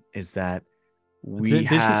scene is that did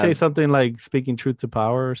she say something like speaking truth to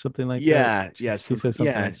power or something like that? Yeah, she said something.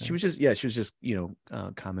 Yeah, like she was just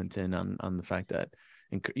commenting on the fact that,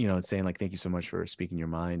 and saying like, thank you so much for speaking your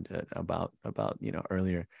mind about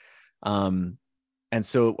earlier. And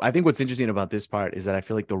so I think what's interesting about this part is that I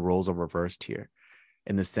feel like the roles are reversed here,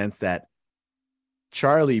 in the sense that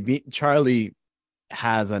Charlie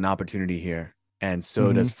has an opportunity here, and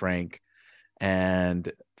so does Frank.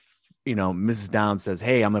 And Mrs. Downs says,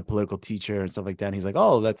 "Hey, I'm a political teacher," and stuff like that. And he's like,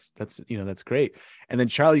 "Oh, that's great." And then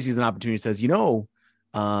Charlie sees an opportunity, says,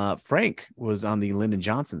 Frank was on the Lyndon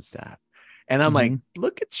Johnson staff. And I'm like,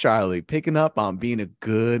 look at Charlie picking up on being a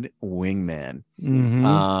good wingman. And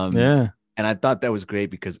I thought that was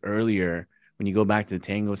great, because earlier, when you go back to the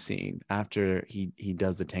tango scene, after he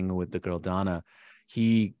does the tango with the girl Donna,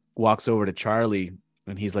 he walks over to Charlie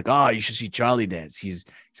and he's like, "Oh, you should see Charlie dance. He's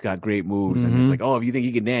got great moves." And it's like, "Oh, if you think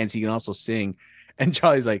he can dance, he can also sing." And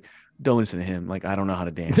Charlie's like, "Don't listen to him. Like, I don't know how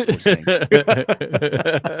to dance or sing."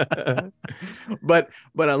 But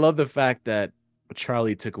I love the fact that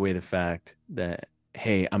Charlie took away the fact that,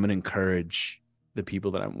 hey, I'm gonna encourage the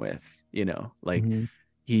people that I'm with.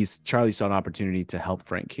 Charlie saw an opportunity to help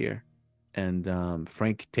Frank here, and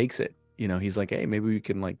Frank takes it. He's like, "Hey, maybe we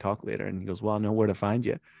can like talk later." And he goes, "Well, I know where to find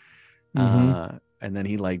you." And then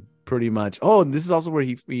he like pretty much, this is also where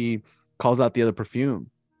he calls out the other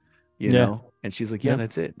perfume, you know, and she's like, "Yeah,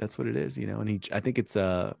 that's it. That's what it is." And I think it's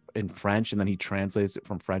in French, and then he translates it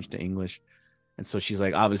from French to English. And so she's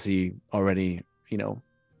like, obviously already,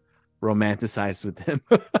 romanticized with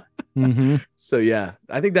him. So yeah,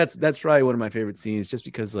 I think that's probably one of my favorite scenes, just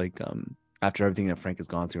because like, after everything that Frank has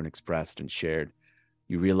gone through and expressed and shared,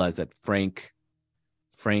 you realize that Frank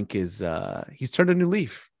is, he's turned a new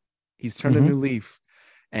leaf. He's turned a new leaf,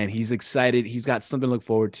 and he's excited. He's got something to look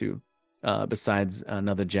forward to, besides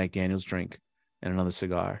another Jack Daniels drink and another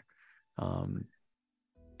cigar. And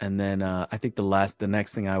then I think the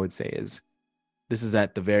next thing I would say is, this is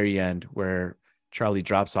at the very end where Charlie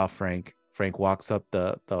drops off Frank. Frank walks up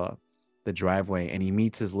the driveway, and he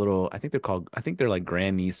meets his little, I think they're like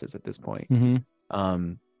grandnieces at this point.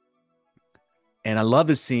 And I love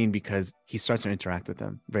this scene because he starts to interact with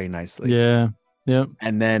them very nicely. Yeah.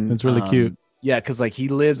 And then it's really cute. Yeah, because like he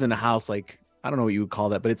lives in a house, like, I don't know what you would call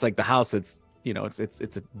that, but it's like the house that's,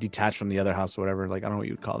 it's detached from the other house or whatever. Like, I don't know what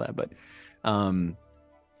you would call that, but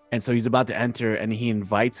and so he's about to enter, and he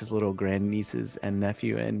invites his little grandnieces and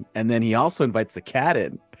nephew in, and then he also invites the cat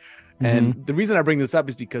in. And the reason I bring this up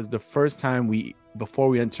is because the first time before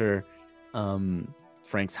we enter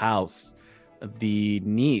Frank's house, the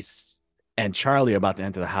niece and Charlie are about to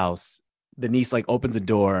enter the house. The niece like opens a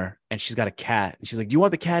door, and she's got a cat, and she's like, "Do you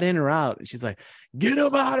want the cat in or out?" And she's like, "Get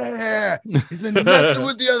him out of here. He's been messing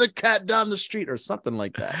with the other cat down the street," or something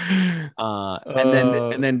like that.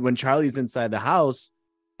 And then when Charlie's inside the house,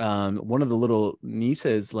 one of the little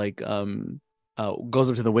nieces like goes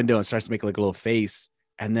up to the window and starts to make like a little face,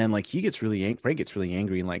 and then like Frank gets really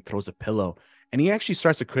angry and like throws a pillow, and he actually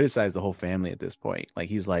starts to criticize the whole family at this point. Like,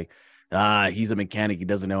 he's like, he's a mechanic, he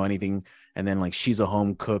doesn't know anything. And then like, she's a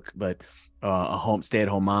home cook, but a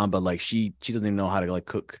stay-at-home mom, but like she doesn't even know how to like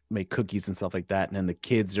make cookies and stuff like that. And then the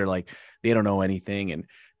kids are like, they don't know anything, and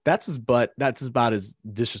that's about as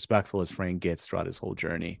disrespectful as Frank gets throughout his whole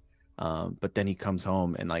journey. But then he comes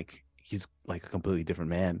home, and like, he's like a completely different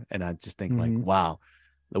man. And I just think like, wow,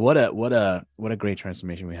 what a great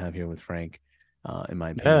transformation we have here with Frank, in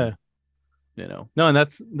my opinion. No, and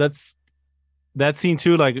that's that scene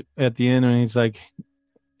too, like at the end when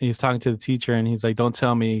he's talking to the teacher, and he's like, "Don't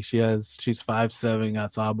tell me she's 5'7",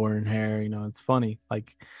 got auburn hair." It's funny.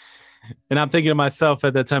 Like, And I'm thinking to myself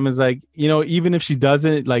at that time, is like, even if she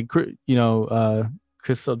doesn't, like,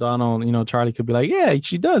 Chris O'Donnell, Charlie could be like, yeah,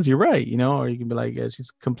 she does. You're right. Or you can be like, yeah, she's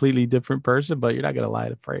a completely different person, but you're not going to lie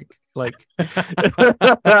to Frank. Like,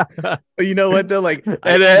 you know what though? Like,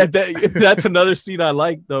 and that's another scene I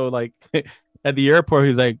like though. Like at the airport,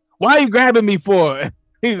 he's like, why are you grabbing me for?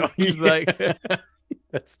 He's like,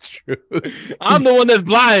 that's true. I'm the one that's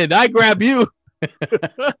blind. I grab you.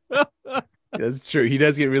 That's true. He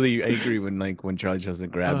does get really angry when Charlie tries to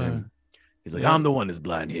grab him. He's like, I'm the one that's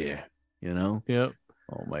blind here. Yep.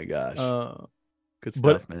 Oh my gosh. Good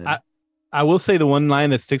but stuff, man. I will say the one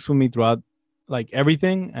line that sticks with me throughout like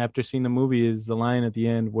everything after seeing the movie is the line at the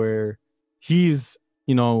end where he's,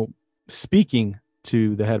 speaking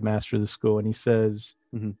to the headmaster of the school, and he says,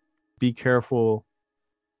 be careful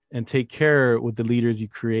and take care with the leaders you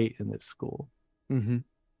create in this school.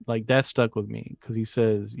 Like that stuck with me because he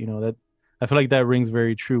says, that I feel like that rings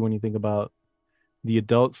very true when you think about the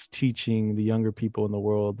adults teaching the younger people in the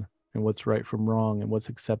world and what's right from wrong and what's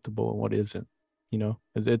acceptable and what isn't.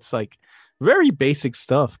 It's like very basic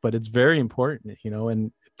stuff, but it's very important,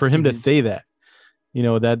 and for him to say that,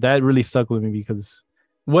 that really stuck with me because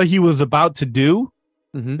what he was about to do,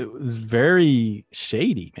 it was very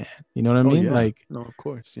shady, man. You know what I mean? Yeah. Like, no, of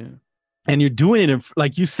course. Yeah. And you're doing it,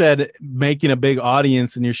 like you said, making a big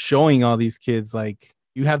audience, and you're showing all these kids, like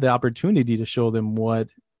you have the opportunity to show them what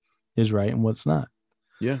is right and what's not.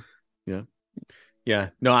 Yeah.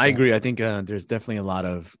 No, I agree. I think there's definitely a lot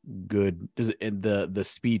of good. The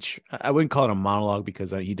speech, I wouldn't call it a monologue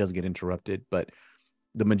because he does get interrupted, but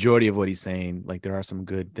the majority of what he's saying, like there are some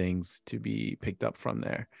good things to be picked up from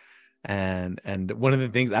there. And one of the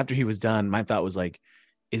things after he was done, my thought was like,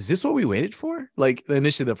 is this what we waited for? Like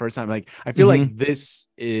initially the first time, like I feel like this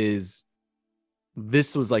was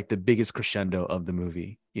like the biggest crescendo of the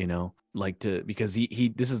movie, because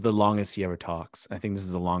he this is the longest he ever talks. I think this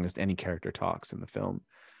is the longest any character talks in the film.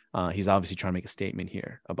 He's obviously trying to make a statement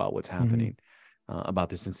here about what's happening, about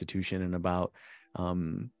this institution and about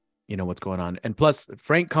what's going on. And plus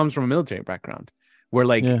Frank comes from a military background where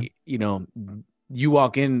you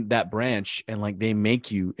walk in that branch and like they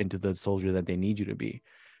make you into the soldier that they need you to be.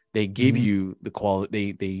 They give you the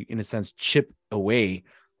quality, they in a sense chip away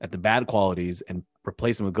at the bad qualities and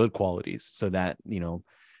replace them with good qualities so that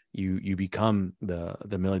you become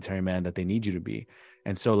the military man that they need you to be.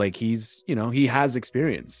 And so like he's he has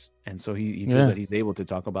experience, and so he feels that he's able to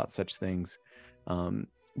talk about such things,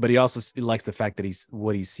 but he also likes the fact that he's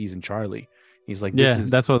what he sees in Charlie. He's like,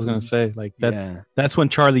 that's what I was gonna say. Like that's when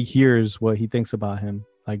Charlie hears what he thinks about him,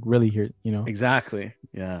 like really hear, exactly.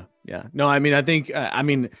 Yeah no, I mean I think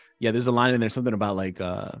there's a line in there, something about like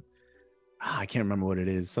I can't remember what it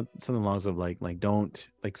is. Something along those lines of like don't,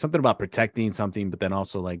 like something about protecting something, but then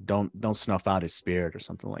also like don't snuff out his spirit or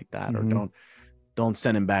something like that, or don't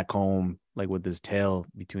send him back home like with his tail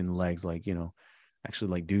between the legs, like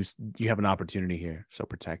actually like you have an opportunity here, so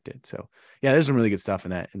protect it. So yeah, there's some really good stuff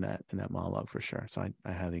in that monologue for sure. So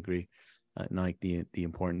I highly agree, and I like the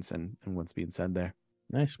importance and what's being said there.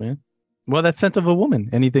 Nice, man. Well, that's Scent of a Woman.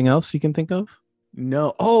 Anything else you can think of?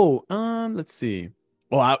 No. Let's see.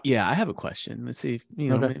 Oh, I have a question. Let's see.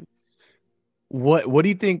 Maybe, what do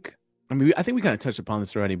you think? I mean, I think we kind of touched upon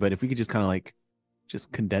this already, but if we could just kind of like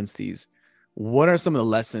just condense these, what are some of the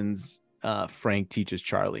lessons Frank teaches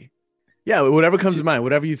Charlie? Yeah, whatever comes to mind,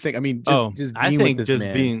 whatever you think. I mean, just being with this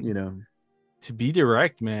man, being, to be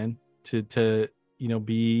direct, man. To don't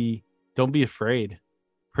be afraid,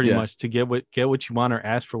 pretty much, to get what you want or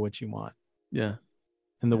ask for what you want. Yeah,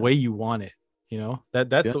 and the way you want it.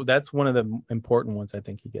 That's one of the important ones I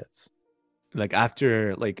think he gets. Like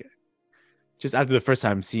after the first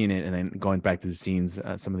time seeing it and then going back to the scenes,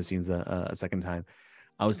 some of the scenes a second time,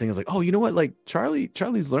 I was thinking, like, oh, you know what? Like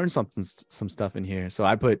Charlie's learned some stuff in here. So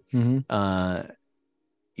I put,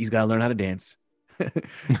 he's got to learn how to dance.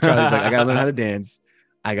 Charlie's like, I got to learn how to dance.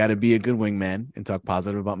 I got to be a good wingman and talk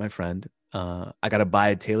positive about my friend. I got to buy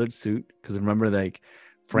a tailored suit because remember, like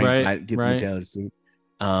Frank gets me a tailored suit.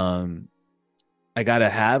 I got to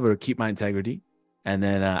have or keep my integrity. And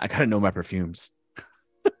then I got to know my perfumes.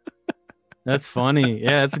 That's funny.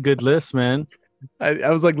 Yeah, that's a good list, man. I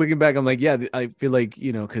was like looking back, I'm like, yeah, I feel like,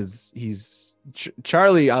 because he's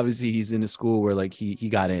Charlie, obviously he's in a school where like he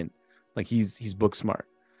got in, like he's book smart.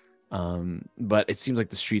 But it seems like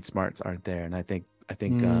the street smarts aren't there. And I think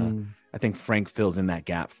Frank fills in that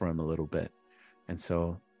gap for him a little bit. And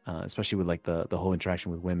so especially with like the whole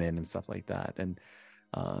interaction with women and stuff like that. And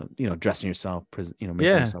dressing yourself, making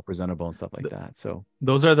yourself presentable and stuff like that. So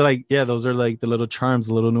those are the little charms,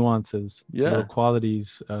 the little nuances, little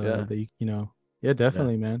qualities that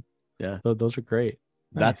definitely, man. Yeah, those are great.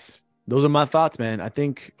 Nice. those are my thoughts, man. I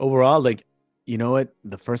think overall, like, you know what?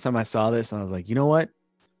 The first time I saw this, I was like, you know what?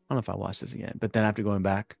 I don't know if I watch this again. But then after going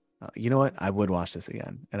back, you know what? I would watch this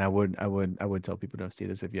again, and I would tell people to see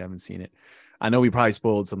this if you haven't seen it. I know we probably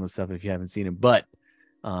spoiled some of the stuff if you haven't seen it, but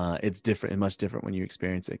it's different and much different when you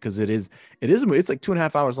experience it, because it's like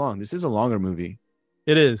 2.5 hours long. This is a longer movie.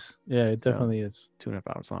 It is. Yeah, it definitely is 2.5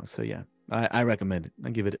 hours long. So yeah, I recommend it.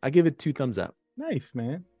 I give it 2 thumbs up. Nice,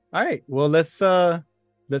 man. All right, well, let's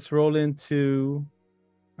roll into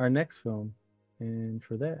our next film, and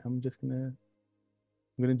for that, I'm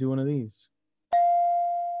gonna do one of these.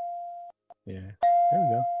 Yeah,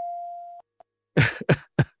 there we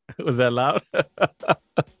go. Was that loud?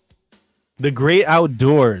 The Great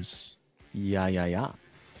Outdoors. Yeah.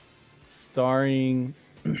 Starring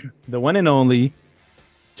the one and only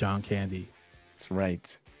John Candy. That's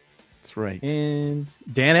right. And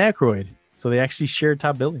Dan Aykroyd. So they actually shared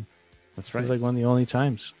top billing. That's right. It's like one of the only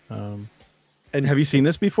times. And have you seen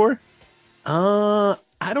this before?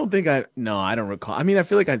 I don't recall. I mean, I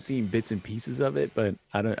feel like I've seen bits and pieces of it, but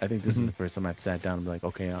I think this is the first time I've sat down and be like,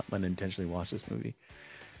 okay, I'm gonna intentionally watch this movie.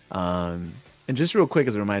 And just real quick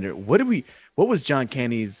as a reminder, what was John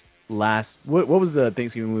Candy's last? What was the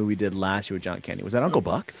Thanksgiving movie we did last year with John Candy? Was that Uncle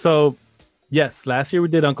Buck? So, yes, last year we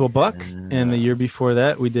did Uncle Buck, and the year before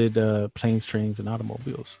that we did Planes, Trains, and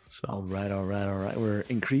Automobiles. So, all right. We're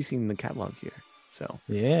increasing the catalog here. So,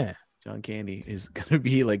 yeah. John Candy is gonna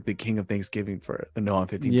be like the king of Thanksgiving for the No on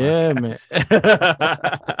 15 podcast.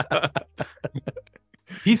 Man.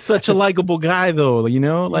 He's such a likable guy, though. You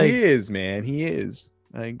know, like he is, man. He is.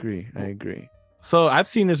 I agree. So I've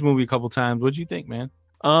seen this movie a couple times. What'd you think, man?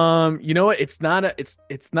 You know what? It's not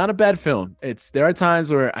a bad film. There are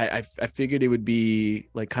times where I figured it would be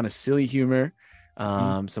like kind of silly humor,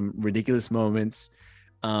 some ridiculous moments.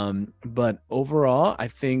 But overall, I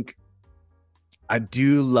think I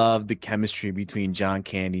do love the chemistry between John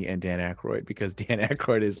Candy and Dan Aykroyd, because Dan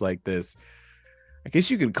Aykroyd is like this, I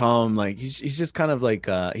guess you could call him like, he's just kind of like,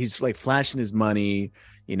 he's like flashing his money,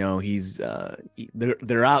 you know,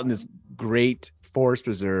 they're out in this great forest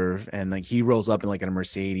preserve, and like he rolls up in like a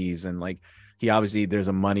Mercedes, and like he obviously, there's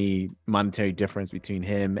a monetary difference between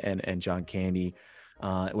him and John Candy,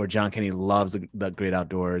 where John Candy loves the great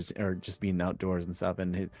outdoors, or just being outdoors and stuff.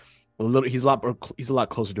 And he's a lot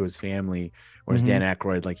closer to his family, whereas Dan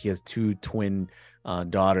Aykroyd, like he has 2 twin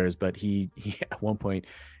daughters, but he at one point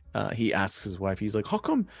he asks his wife, he's like, how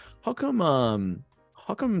come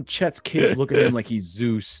Chet's kids look at him like he's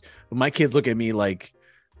Zeus, but my kids look at me like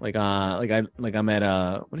I'm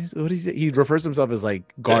at what is it? He refers to himself as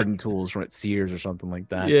like garden tools from at Sears or something like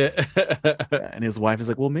that. Yeah. And his wife is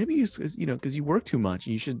like, well, maybe because you work too much,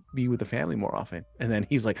 you should be with the family more often. And then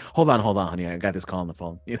he's like, hold on, honey, I got this call on the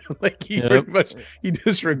phone. You know, like he disregards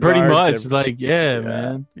pretty much him. like, yeah,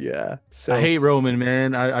 man. Yeah. So I hate Roman,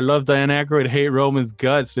 man. I love Dan Aykroyd. Hate Roman's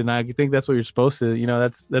guts, and I think that's what you're supposed to. You know,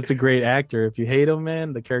 that's a great actor. If you hate him,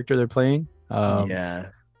 man, the character they're playing. Yeah.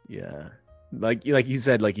 Like you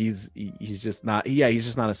said, like he's just not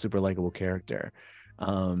a super likable character. You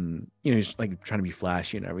know, he's like trying to be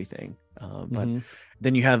flashy and everything. But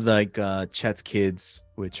then you have like Chet's kids,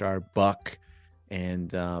 which are Buck and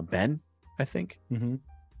Ben, I think.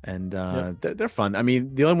 And they're fun. I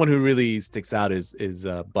mean, the only one who really sticks out is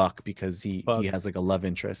Buck, because he has like a love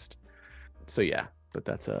interest. So yeah, but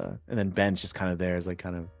that's and then Ben's just kind of there as like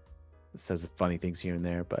kind of says funny things here and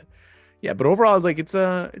there, but yeah, but overall, like it's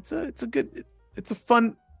a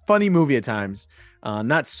funny movie at times.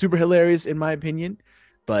 Not super hilarious in my opinion,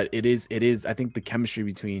 but it is. I think the chemistry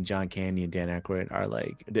between John Candy and Dan Aykroyd are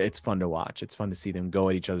like, it's fun to watch. It's fun to see them go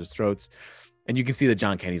at each other's throats, and you can see that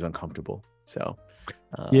John Candy's uncomfortable. So,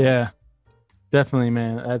 yeah, definitely,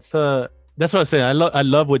 man. That's what I say. I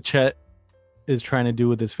love what Chet is trying to do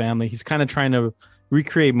with his family. He's kind of trying to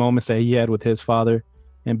recreate moments that he had with his father,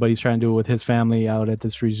 but he's trying to do it with his family out at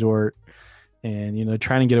this resort. And, you know,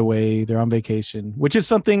 trying to get away. They're on vacation, which is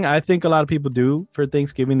something I think a lot of people do for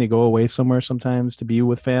Thanksgiving. They go away somewhere sometimes to be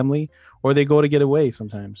with family, or they go to get away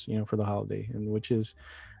sometimes, you know, for the holiday. And which is,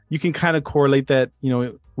 you can kind of correlate that, you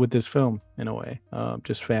know, with this film in a way,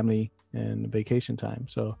 just family and vacation time.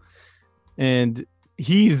 So, and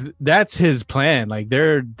that's his plan. Like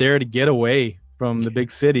they're there to get away from the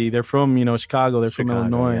big city. They're from, you know, Chicago. They're from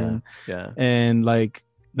Illinois. And like,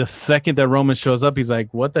 the second that Roman shows up, he's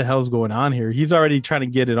like, what the hell's going on here? He's already trying to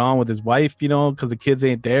get it on with his wife, you know, because the kids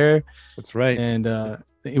ain't there. That's right. And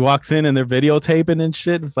he walks in and they're videotaping and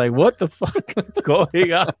shit. It's like, what the fuck is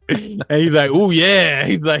going on? And he's like, oh, yeah.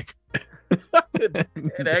 He's like,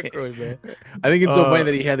 Aykroyd, man. I think it's so funny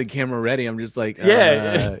that he had the camera ready. I'm just like,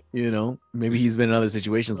 you know, maybe he's been in other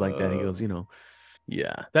situations like that. He goes, you know,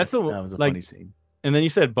 Yeah, that was a like, funny scene. And then you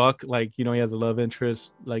said Buck, like, you know, he has a love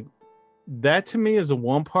interest. Like, that to me is the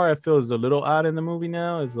one part I feel is a little odd in the movie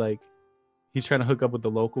now. Is like he's trying to hook up with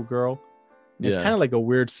the local girl. It's kind of like a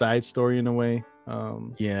weird side story in a way.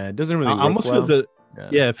 Yeah, it doesn't really work almost well. feels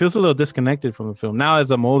it feels a little disconnected from the film. Now,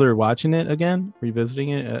 as I'm older, watching it again, revisiting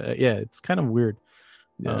it, it's kind of weird.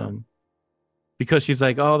 Because she's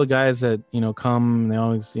like, all the guys that, you know, come, they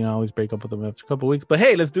always break up with them after a couple of weeks. But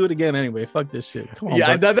hey, let's do it again anyway. Fuck this shit. Come on.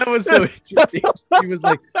 Yeah, I thought that was so interesting. She was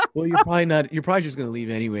like, well, you're probably just gonna leave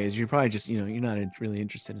anyways. You're probably just, you know, you're not really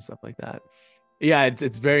interested in stuff like that. Yeah,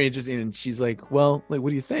 it's very interesting. And she's like, well, like, what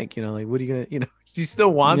do you think? You know, like, what are you gonna, you know, she still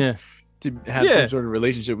wants to have some sort of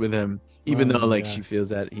relationship with him, even though like she feels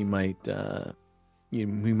that he might he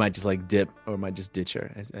might just like dip or might just ditch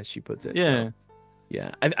her, as she puts it. Yeah. So,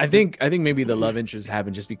 yeah, I think maybe the love interest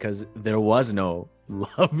happened just because there was no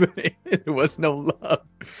love. There was no love.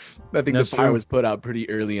 I think the fire was put out pretty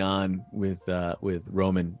early on with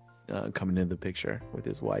Roman coming into the picture with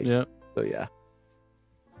his wife. Yeah. So yeah.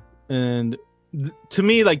 And to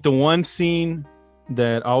me, like, the one scene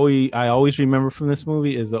that I always remember from this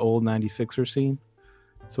movie is the old 96er scene.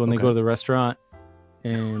 So when they go to the restaurant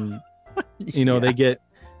and you know they get,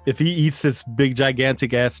 if he eats this big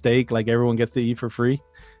gigantic ass steak, like, everyone gets to eat for free,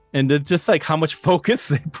 and just like how much focus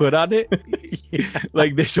they put on it.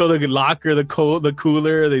 Like, they show the locker, the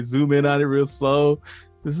cooler, they zoom in on it real slow.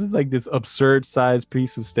 This is like this absurd sized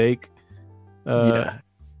piece of steak.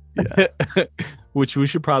 Which we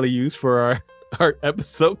should probably use for our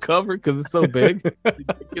episode cover because it's so big.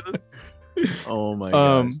 Ridiculous. Oh my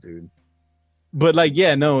gosh, dude. But like,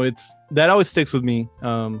 it's that always sticks with me.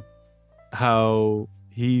 How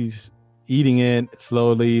he's eating it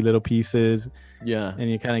slowly, little pieces. Yeah. And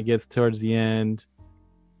he kind of gets towards the end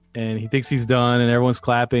and he thinks he's done and everyone's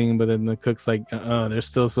clapping, but then the cook's like, there's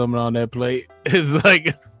still something on that plate. It's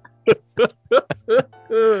like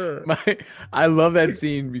I love that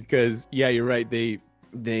scene because you're right.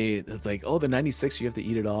 It's like, oh, the 96, you have to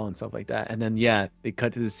eat it all and stuff like that. And then they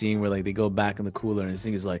cut to the scene where like they go back in the cooler and this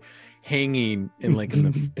thing is like hanging in like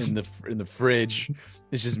in the fridge.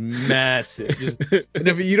 It's just massive. And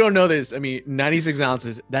if you don't know this, I mean, 96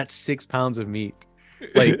 ounces, that's 6 pounds of meat.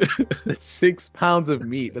 Like, that's 6 pounds of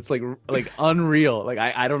meat. That's like unreal. Like,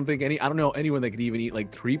 I don't know anyone that could even eat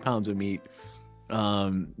like 3 pounds of meat.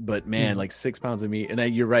 But man, like 6 pounds of meat. And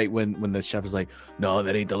then you're right when the chef is like, no,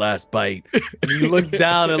 that ain't the last bite. And he looks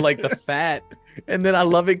down at like the fat. And then I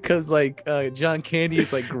love it because like John Candy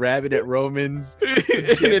is like grabbing at Roman's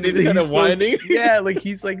and then he's kind of whining. Like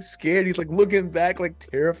he's like scared. He's like looking back, like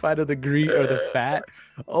terrified of the grease or the fat.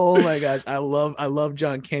 Oh my gosh, I love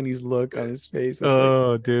John Candy's look on his face.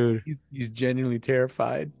 It's dude, he's genuinely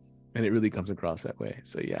terrified, and it really comes across that way.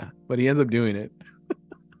 So but he ends up doing it.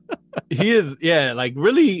 He is, like,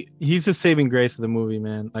 really, he's the saving grace of the movie,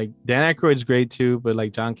 man. Like, Dan Aykroyd's great too, but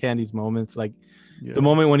like John Candy's moments, like the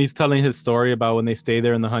moment when he's telling his story about when they stay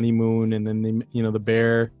there in the honeymoon, and then they, you know, about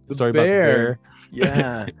the bear.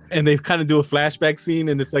 Yeah. And they kind of do a flashback scene,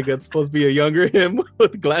 and it's like it's supposed to be a younger him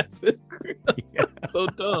with glasses. So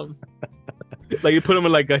dumb. Like, you put him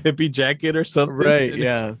in like a hippie jacket or something. Right.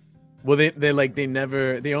 Yeah. Well,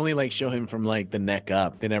 they only like show him from like the neck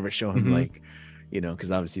up. They never show him like, you know,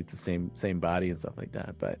 because obviously it's the same body and stuff like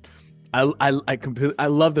that. But I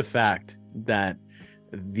love the fact that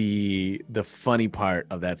the funny part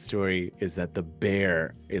of that story is that the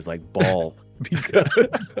bear is like bald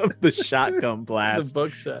because of the shotgun blast. The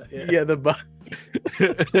buckshot.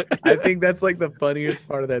 I think that's like the funniest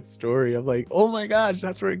part of that story. I'm like, oh my gosh,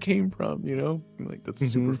 that's where it came from, you know? Like, that's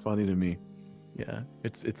super funny to me. Yeah,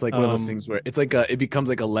 it's like one of those things where it's like it becomes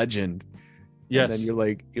like a legend. Yeah, and then you're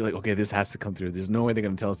like, okay, this has to come through. There's no way they're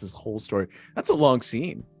gonna tell us this whole story. That's a long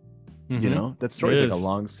scene. You know, that story is like a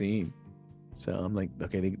long scene. So I'm like,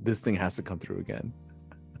 okay, this thing has to come through again.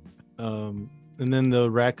 And then the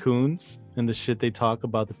raccoons and the shit they talk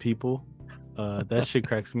about the people, that shit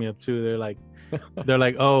cracks me up too. They're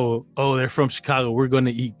like, oh, they're from Chicago. We're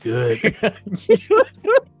gonna eat good.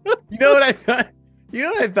 You know what I thought? You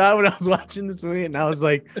know what I thought when I was watching this movie, and I was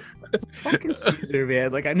like, "It's fucking Caesar,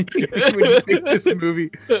 man!" Like, I knew when you picked this movie,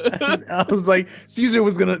 I was like,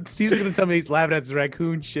 Caesar's gonna tell me he's laughing at this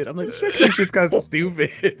raccoon shit. I'm like, this raccoon shit's kind of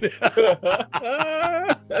stupid.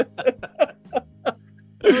 I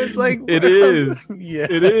was like, it is,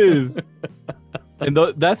 it is, and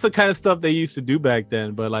that's the kind of stuff they used to do back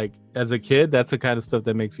then. But like, as a kid, that's the kind of stuff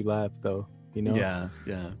that makes you laugh, though. You know? Yeah.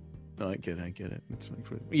 No, I get it. It's funny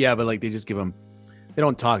yeah, but like they just give them. They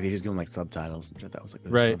don't talk. They just give them like subtitles, which I thought was like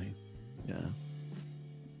really funny.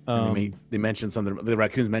 Yeah. They mentioned something. The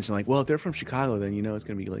raccoons mentioned like, well, if they're from Chicago, then you know it's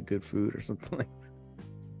gonna be like good food or something like that.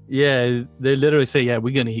 Yeah, they literally say, "Yeah,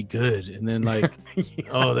 we're gonna eat good," and then like,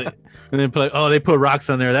 they put rocks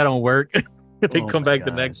on there. That don't work. They come back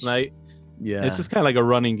the next night. Yeah, it's just kind of like a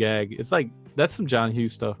running gag. It's like that's some John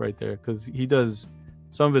Hughes stuff right there, because he does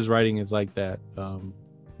some of his writing is like that.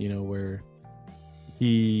 Where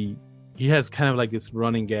he has kind of like this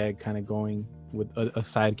running gag kind of going with a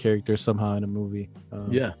side character somehow in a movie.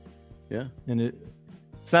 Yeah, and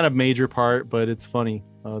it's not a major part, but it's funny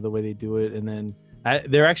the way they do it. And then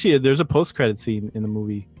there's a post-credit scene in the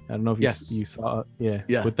movie. I don't know if you saw it.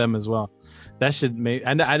 Yeah, with them as well. That should make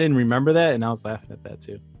I didn't remember that, and I was laughing at that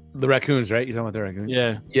too. The raccoons, right? You're talking about the raccoons?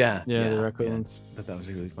 Yeah, the raccoons. I thought that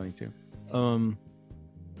was really funny too.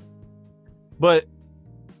 But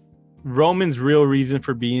Roman's real reason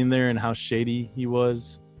for being there and how shady he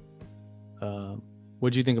was.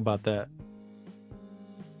 What do you think about that?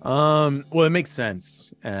 Well, it makes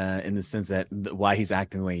sense in the sense that why he's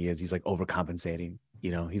acting the way he is. He's like overcompensating.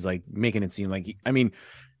 He's like making it seem like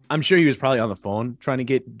I'm sure he was probably on the phone trying to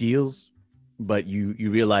get deals, but you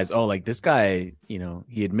realize, like this guy,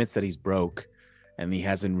 he admits that he's broke and he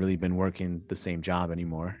hasn't really been working the same job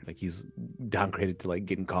anymore. Like he's downgraded to like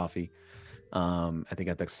getting coffee. I think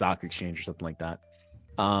at the stock exchange or something like that.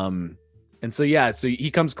 And so he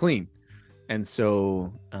comes clean. And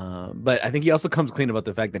so, but I think he also comes clean about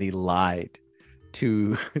the fact that he lied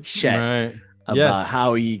to Chet about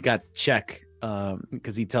how he got the check.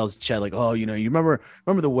 Because he tells Chet like, you remember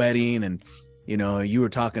the wedding, and you were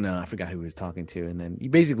talking to, I forgot who he was talking to, and then he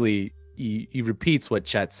repeats what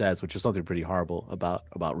Chet says, which is something pretty horrible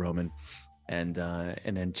about Roman. And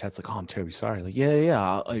then Chet's like, I'm terribly sorry. Like,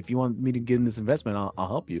 yeah. If you want me to get in this investment, I'll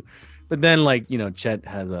help you. But then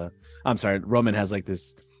Roman has like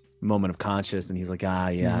this moment of conscience, and he's like,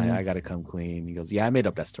 I gotta come clean. He goes, I made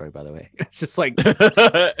up that story, by the way. It's just like,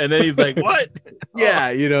 and then he's like, what?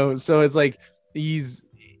 So it's like he's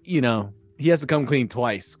he has to come clean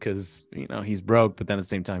twice because he's broke, but then at the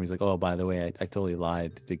same time he's like, by the way, I totally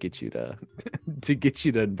lied to get you to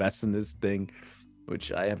invest in this thing,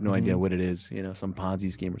 which I have no idea what it is, some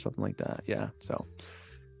Ponzi scheme or something like that. So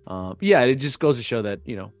it just goes to show that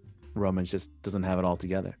Roman just doesn't have it all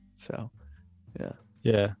together. So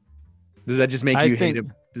yeah. Does that just make you hate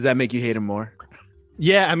him? Does that make you hate him more?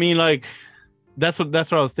 Yeah, I mean, like that's what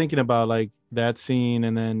I was thinking about, like that scene,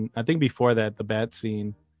 and then I think before that the bat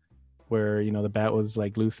scene where the bat was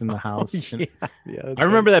like loose in the house. I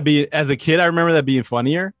remember that being, as a kid, I remember that being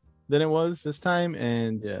funnier than it was this time,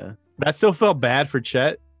 and but I still felt bad for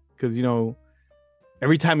Chet because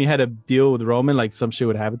every time he had to deal with Roman, like some shit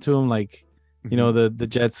would happen to him, like the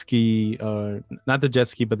jet ski, not the jet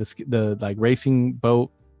ski, but the like racing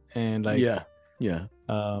boat, and like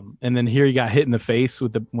and then here he got hit in the face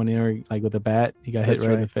with the bat. He got hit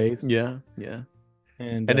right in the face.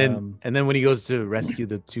 And then when he goes to rescue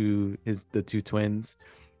the two twins,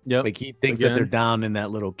 like he thinks that they're down in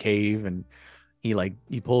that little cave, and he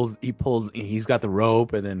pulls, he's got the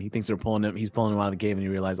rope, and then he thinks he's pulling him out of the cave, and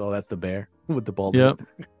you realize, that's the bear with the bald head.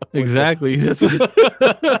 Exactly. So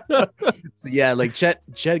like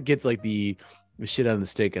Chet gets like the shit out of the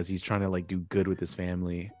stick as he's trying to like do good with his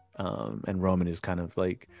family, and Roman is kind of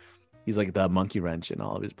like, he's like the monkey wrench in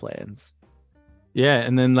all of his plans.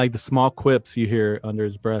 And then like the small quips you hear under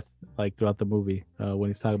his breath like throughout the movie when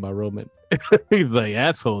he's talking about Roman. He's like,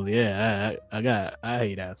 asshole, I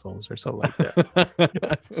hate assholes or something like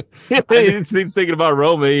that. He's thinking about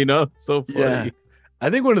Roman, so funny. I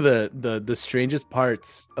think one of the strangest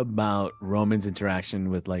parts about Roman's interaction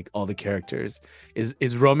with like all the characters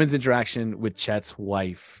is Roman's interaction with Chet's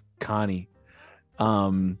wife, Connie.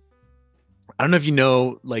 I don't know if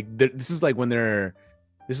like this is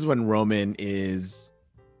when Roman is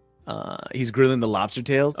he's grilling the lobster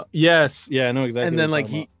tails. Yes, I know exactly. And then like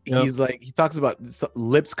he's like, he talks about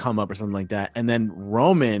lips come up or something like that, and then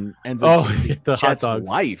Roman ends up kissing the Chet's hot dogs.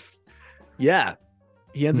 wife.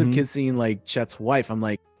 He ends up kissing like Chet's wife. I'm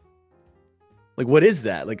like what is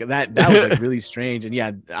that? Like that was like really strange.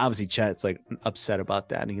 And obviously Chet's like upset about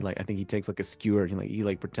that, and I think he takes like a skewer and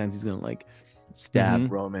he pretends he's gonna like stab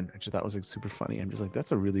Roman, which I thought was like super funny. I'm just like,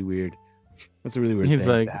 that's a really weird thing. He's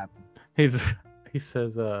like, he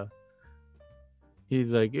says,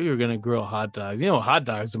 he's like, you're gonna grill hot dogs. Hot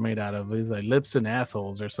dogs are made out of, he's like, lips and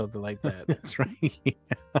assholes or something like that. That's right.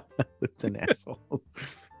 Lips and assholes.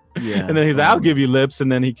 And then he's like, I'll give you lips, and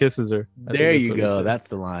then he kisses her. There you go. That's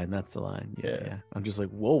the line. Yeah. I'm just like,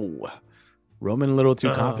 whoa, Roman a little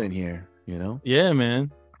too confident here, Yeah, man.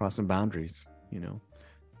 Crossing boundaries,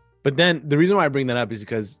 But then the reason why I bring that up is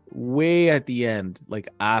because way at the end, like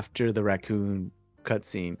after the raccoon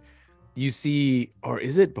cutscene, you see, or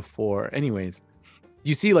is it before? Anyways,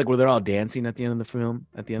 you see like where they're all dancing at the end of the film?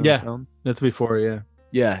 At the end of the film, that's before. Yeah.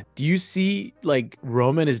 Yeah. Do you see like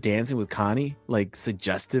Roman is dancing with Connie like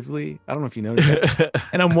suggestively? I don't know if you noticed that.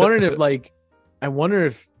 And I'm wondering if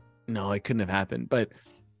no, it couldn't have happened. But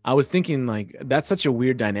I was thinking like that's such a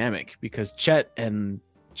weird dynamic because Chet and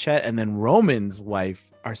then Roman's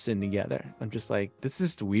wife are sitting together. I'm just like, this is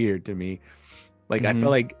just weird to me. Like I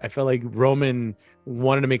felt like Roman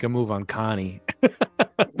wanted to make a move on Connie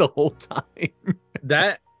the whole time.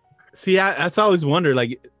 That's always wondered.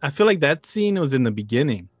 Like I feel like that scene was in the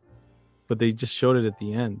beginning, but they just showed it at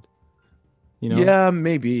the end. You know? Yeah,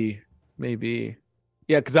 maybe.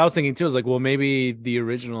 Yeah, because I was thinking too, I was like, well, maybe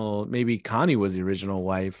Connie was the original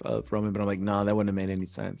wife of Roman, but I'm like, no, that wouldn't have made any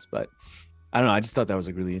sense. But I don't know. I just thought that was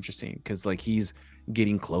like really interesting because like he's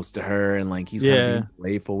getting close to her and like he's kind of being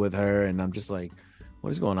playful with her, and I'm just like, what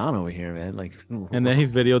is going on over here, man? Like, and then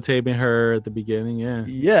he's videotaping her at the beginning. Yeah.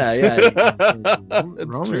 That's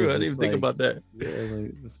true. I didn't even think about that. Yeah,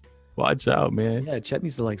 like, watch out, man. Yeah, Chet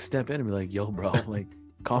needs to like step in and be like, yo, bro, like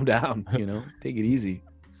calm down, take it easy.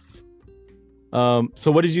 So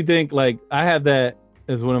what did you think? Like, I have that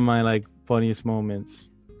as one of my like funniest moments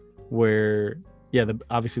where,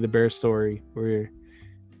 obviously the bear story where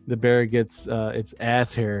the bear gets its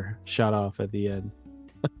ass hair shot off at the end.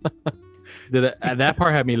 That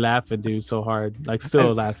part had me laughing, dude, so hard. Like,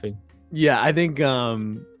 still laughing. Yeah, I think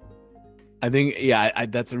that's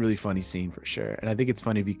a really funny scene for sure, and I think it's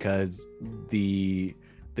funny because the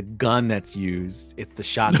gun that's used, it's the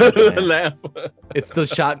shotgun lamp. It's the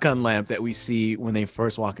shotgun lamp that we see when they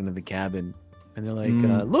first walk into the cabin, and they're like,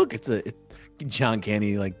 "Look, it's John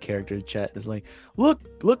Candy like character Chet is like,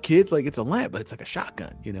 look, kids, like it's a lamp, but it's like a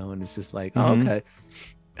shotgun, and it's just like, oh, okay."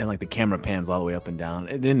 And like the camera pans all the way up and down.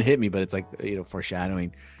 It didn't hit me, but it's like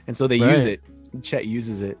foreshadowing, and so they use it. Chet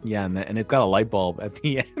uses it, and it's got a light bulb at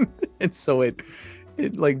the end, and so it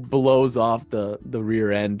like blows off the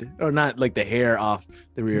rear end, or not like the hair off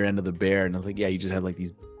the rear end of the bear, and I was like, you just have like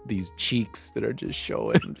these cheeks that are just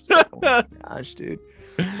showing. Just like, oh my gosh, dude,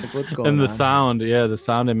 like what's going on? And the sound, the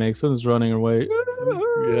sound it makes when it's running away.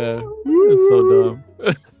 Yeah, it's so dumb.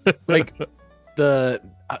 Like that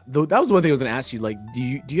was one thing I was gonna ask you. Like, do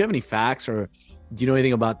you have any facts, or do you know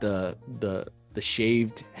anything about the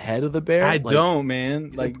shaved head of the bear? I don't,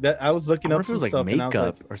 man. Like that, I was looking up if it was like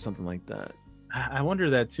makeup or something like that. I wonder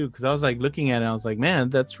that too, because I was like looking at it, I was like, man,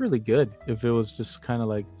 that's really good. If it was just kind of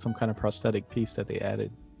like some kind of prosthetic piece that they added,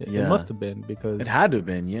 it must have been, because it had to have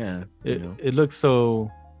been. Yeah, it looks so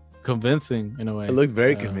convincing in a way. It looked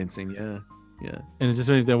very convincing. Yeah. And it just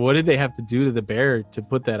made me think, what did they have to do to the bear to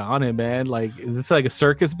put that on it, man? Like, is this like a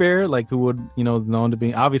circus bear? Like, who would, is known to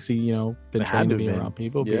be, obviously, been trained to be around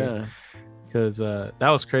people. Yeah. Because that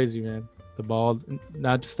was crazy, man. The bald,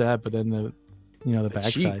 not just that, but then the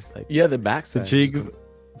backside. Like, the backside. The cheeks.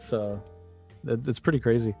 So that's pretty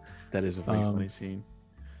crazy. That is a very funny scene.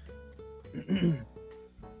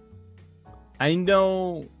 I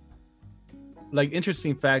know, like,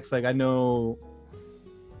 interesting facts. Like, I know,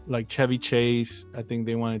 like, Chevy Chase. I think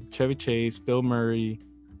they wanted Chevy Chase, Bill Murray,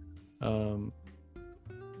 to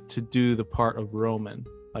do the part of Roman.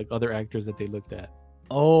 Like, other actors that they looked at.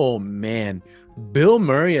 Oh man, Bill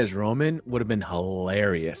Murray as Roman would have been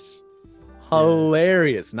hilarious.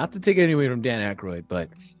 Hilarious. Not to take it away from Dan Aykroyd, but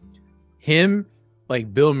him,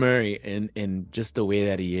 like Bill Murray, in just the way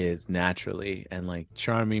that he is naturally and like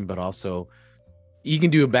charming, but also you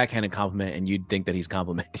can do a backhanded compliment and you'd think that he's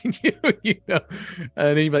complimenting you, and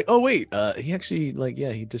then you'd be like, oh wait, he actually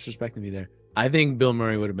he disrespected me there. I think Bill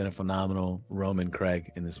Murray would have been a phenomenal Roman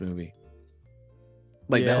Craig in this movie.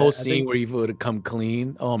 Like the whole scene where he would have come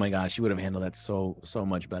clean. Oh my gosh, he would have handled that so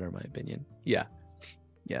much better, in my opinion. Yeah.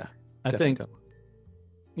 I think.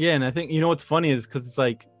 Yeah, and I think what's funny is because it's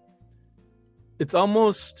like, it's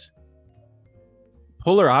almost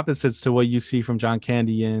polar opposites to what you see from John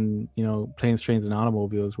Candy in Planes, Trains, and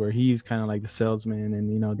Automobiles, where he's kind of like the salesman and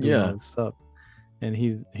doing all this stuff, and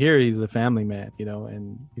he's a family man,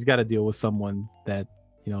 and he's got to deal with someone that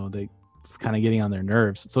they. It's kind of getting on their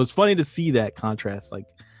nerves. So it's funny to see that contrast. Like,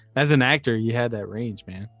 as an actor, you had that range,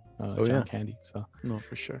 man. John Candy. So no,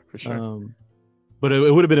 for sure. But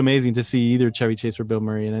it would have been amazing to see either Chevy Chase or Bill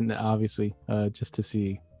Murray, and then obviously just to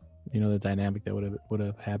see the dynamic that would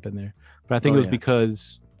have happened there. But I think it was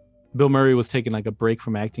because Bill Murray was taking like a break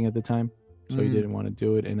from acting at the time, so he didn't want to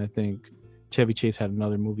do it. And I think Chevy Chase had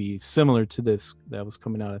another movie similar to this that was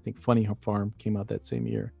coming out. I think Funny Farm came out that same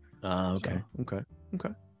year. Okay.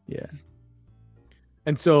 Yeah.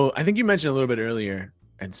 And so I think you mentioned a little bit earlier,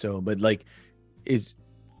 but like,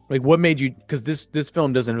 what made you? Because this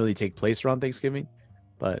film doesn't really take place around Thanksgiving,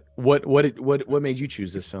 but what made you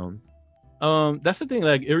choose this film? That's the thing.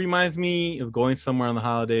 Like, it reminds me of going somewhere on the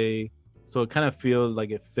holiday, so it kind of feels like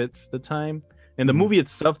it fits the time. And the movie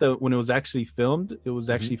itself, that when it was actually filmed, it was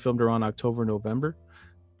actually filmed around October, November.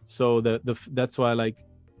 So that's why, like,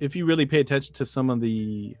 if you really pay attention to some of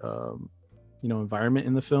the environment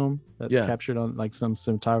in the film that's captured on like some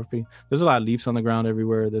cinematography, there's a lot of leaves on the ground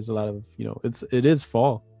everywhere. There's a lot of it is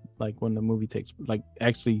fall, like when the movie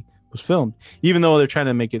actually was filmed, even though they're trying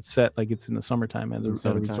to make it set like it's in the summertime at the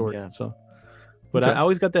resort. Yeah. So, but I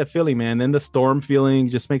always got that feeling, man. Then the storm feeling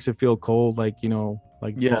just makes it feel cold, like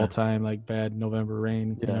fall time, like bad November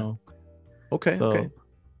rain. Okay.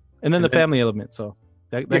 And then the family element. So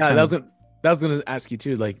that was gonna ask you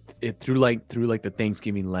too, like it through the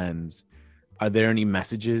Thanksgiving lens. Are there any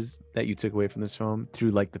messages that you took away from this film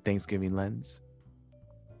through like the Thanksgiving lens?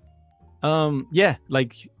 Yeah,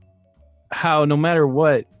 like how no matter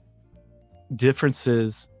what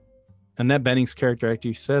differences Annette Bening's character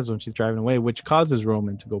actually says when she's driving away, which causes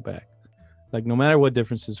Roman to go back. Like, no matter what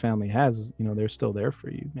differences family has, they're still there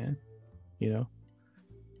for you, man.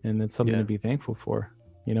 And it's something to be thankful for,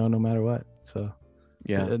 no matter what. So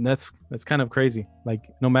yeah, and that's kind of crazy. Like,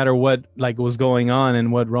 no matter what like was going on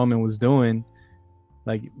and what Roman was doing,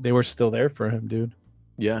 like they were still there for him, dude.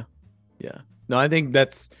 Yeah. No, I think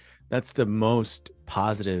that's the most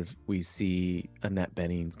positive we see Annette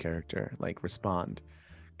Bening's character like respond,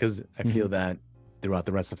 because I feel that throughout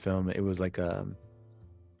the rest of the film, it was like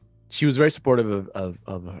she was very supportive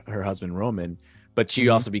of her husband Roman, but she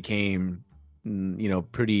also became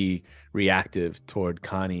pretty reactive toward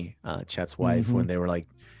Connie, Chet's wife, when they were like,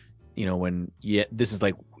 this is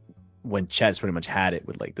like when Chet's pretty much had it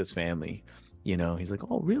with like this family. He's like,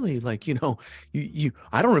 oh really, like you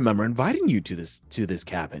I don't remember inviting you to this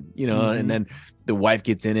cabin, and then the wife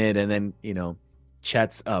gets in it, and then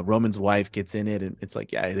Chet's Roman's wife gets in it, and it's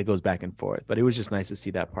like, yeah, it goes back and forth. But it was just nice to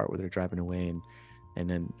see that part where they're driving away, and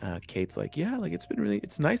then Kate's like, yeah, like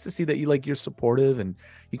it's nice to see that you're supportive and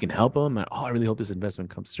you can help them. And, I really hope this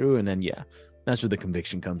investment comes through. And then that's where the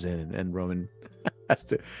conviction comes in, and Roman has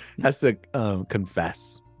to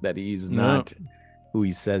confess that he's not who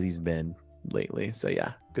he says he's been lately. So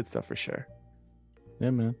yeah, good stuff for sure.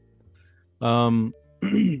 Yeah, man.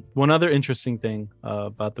 One other interesting thing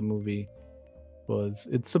about the movie was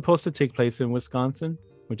it's supposed to take place in Wisconsin,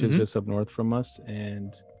 which is just up north from us,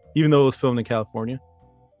 and even though it was filmed in California,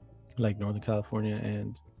 like Northern California,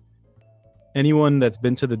 and anyone that's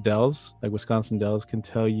been to the Dells, like Wisconsin Dells, can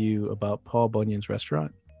tell you about Paul Bunyan's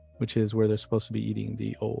restaurant, which is where they're supposed to be eating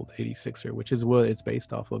the old 86er, which is what it's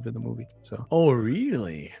based off of in the movie. So, oh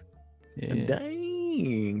really? Yeah.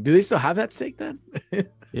 Dang. Do they still have that steak then?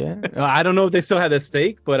 Yeah, I don't know if they still have that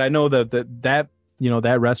steak, but I know that that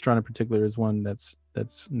restaurant in particular is one that's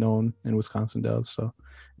known in Wisconsin Dells. So,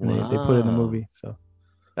 and they put it in the movie. So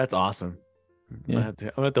that's awesome. Yeah. I'm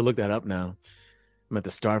gonna have to look that up now. I'm gonna have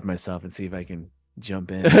to starve myself and see if I can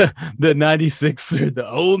jump in. The 96er, the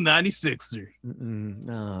old 96er.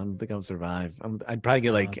 No, I don't think I'll survive. I'd probably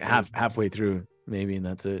get like halfway through, maybe, and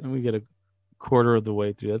that's it. And we get a quarter of the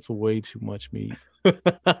way through. That's way too much meat.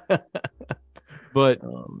 But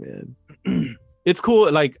oh man, it's cool.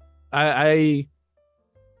 Like I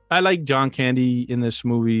like John Candy in this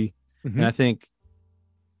movie, and I think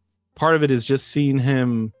part of it is just seeing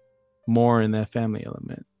him more in that family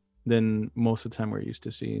element than most of the time we're used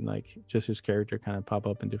to seeing, like just his character kind of pop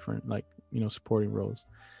up in different, like, supporting roles.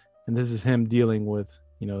 And this is him dealing with,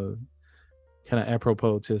 kind of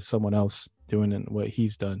apropos to someone else doing what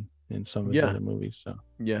he's done in some of his other movies. So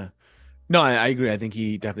yeah, no, I agree. I think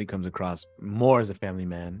he definitely comes across more as a family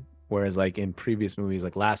man, whereas like in previous movies,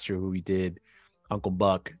 like last year who we did Uncle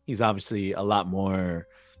Buck, he's obviously a lot more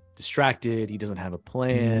distracted. He doesn't have a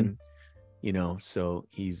plan. So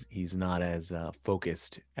he's not as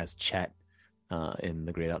focused as Chet in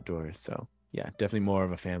The Great Outdoors. So yeah, definitely more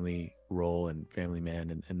of a family role and family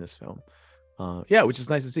man in this film. Which is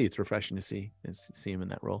nice to see. It's refreshing to see him in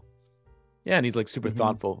that role. Yeah, and he's like super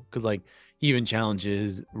thoughtful, because like he even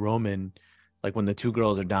challenges Roman, like when the two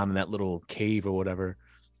girls are down in that little cave or whatever.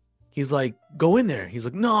 He's like, go in there. He's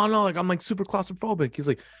like, no, like I'm like super claustrophobic. He's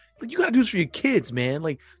like you gotta do this for your kids, man.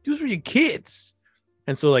 Like do this for your kids.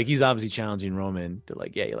 And so like he's obviously challenging Roman to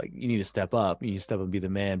like, yeah, like you need to step up. You need to step up and be the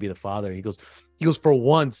man, be the father. He goes, for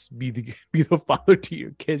once, be the father to your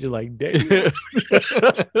kids. You're like, dang.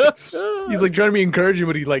 He's like trying to be encouraging,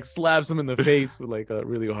 but he like slaps him in the face with like a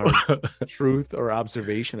really hard truth or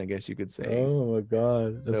observation, I guess you could say. Oh my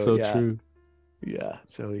God. That's so true. Yeah.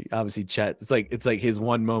 So he, obviously Chet, it's like his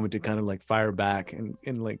one moment to kind of like fire back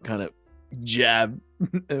and like kind of jab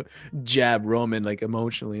Roman like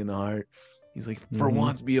emotionally in the heart. He's like, for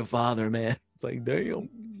once, be a father, man. It's like, damn.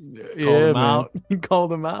 Yeah, Call them man. out. Call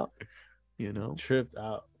them out. You know? Tripped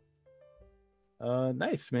out.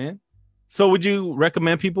 Nice, man. So would you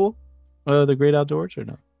recommend people The Great Outdoors or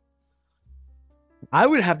no? I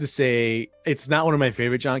would have to say it's not one of my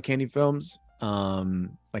favorite John Candy films.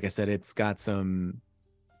 Like I said, it's got some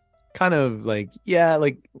kind of like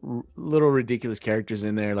little ridiculous characters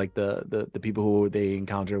in there, like the people who they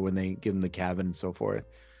encounter when they give them the cabin and so forth.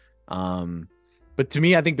 But to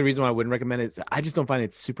me, I think the reason why I wouldn't recommend it is I just don't find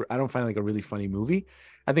it I don't find it like a really funny movie.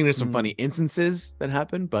 I think there's some funny instances that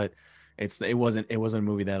happen, but it wasn't a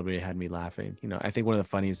movie that really had me laughing. You know, I think one of the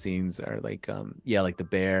funniest scenes are like like the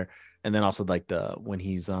bear, and then also like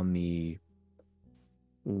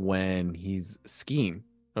when he's skiing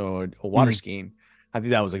or water skiing. I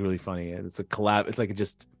think that was like really funny. It's a collab. It's like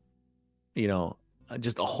just a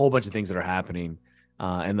whole bunch of things that are happening.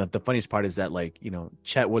 And the funniest part is that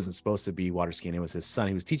Chet wasn't supposed to be water skiing. It was his son.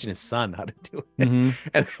 He was teaching his son how to do it. And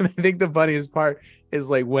then I think the funniest part is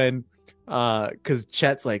like when, because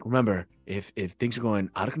Chet's like, remember, if things are going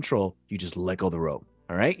out of control, you just let go of the rope.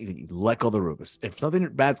 All right, you let go of the rope. If something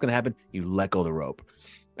bad's gonna happen, you let go of the rope.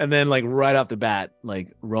 And then like right off the bat,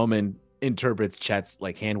 like Roman interprets Chet's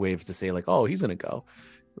like hand waves to say like, oh, he's gonna go,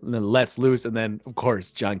 and then lets loose, and then of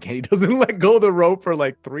course John Candy doesn't let go of the rope for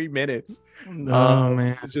like 3 minutes.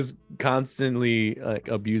 Man, just constantly like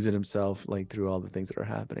abusing himself like through all the things that are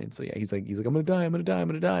happening. So yeah, he's like I'm gonna die,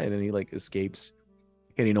 and then he like escapes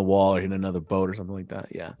hitting a wall or hitting another boat or something like that.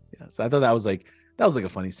 Yeah. So I thought that was like a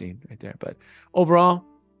funny scene right there. But overall,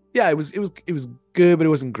 yeah, it was good, but it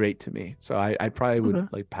wasn't great to me. So I probably would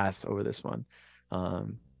like pass over this one.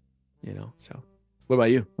 So what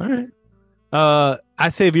about you? All right. I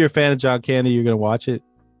say if you're a fan of John Candy, you're gonna watch it.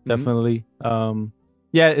 Definitely.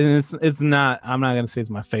 Yeah, and it's not, I'm not gonna say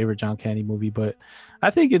it's my favorite John Candy movie, but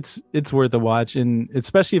I think it's worth a watch, and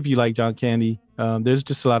especially if you like John Candy. There's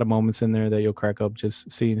just a lot of moments in there that you'll crack up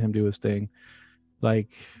just seeing him do his thing.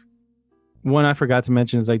 Like one I forgot to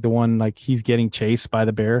mention is like the one like he's getting chased by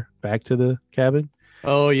the bear back to the cabin.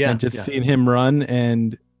 Oh yeah. And just seeing him run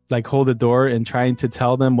and like hold the door and trying to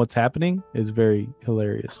tell them what's happening is very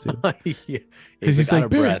hilarious too. Yeah, because he's like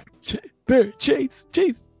bear, chase,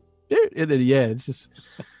 bear. And then it's just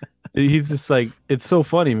he's just like, it's so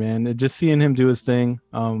funny, man. Just seeing him do his thing.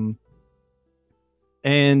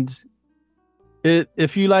 And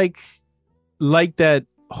if you like that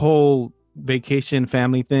whole vacation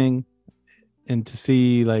family thing, and to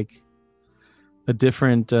see like a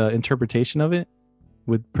different interpretation of it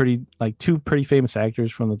with two pretty famous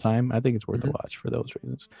actors from the time, I think it's worth a watch for those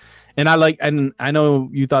reasons. And I know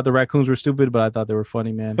you thought the raccoons were stupid, but I thought they were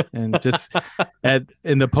funny, man. And just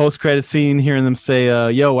in the post-credit scene, hearing them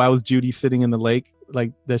say, yo, why was Judy sitting in the lake?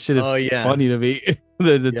 Like that shit is funny to me.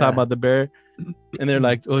 They talk about the bear, and they're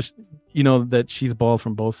like, oh, that she's bald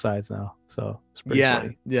from both sides now. So it's pretty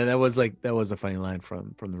funny. Yeah, that was a funny line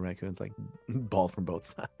from the raccoons, like bald from both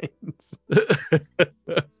sides.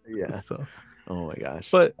 Yeah. So, oh my gosh.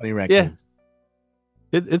 But funny raccoons.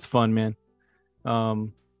 Yeah, it's fun, man.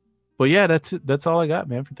 But yeah, that's all I got,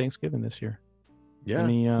 man, for Thanksgiving this year. Yeah.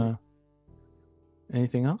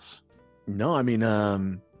 Anything else? No, I mean, I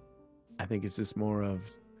think it's just more of,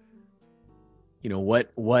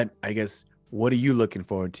 what I guess, what are you looking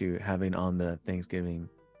forward to having on the Thanksgiving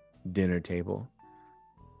dinner table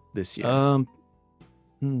this year? I'm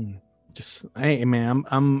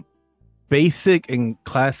basic and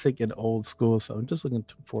classic and old school, so I'm just looking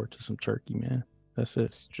forward to some turkey, man. That's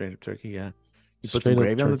it. Straight up turkey. Yeah. You put some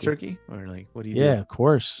gravy on the turkey, or like what do you do? Yeah, of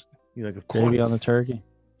course. You like, of course, gravy on the turkey.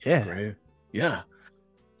 Yeah. Gravy. Yeah.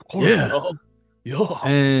 Of course. Yeah.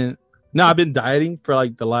 And no, I've been dieting for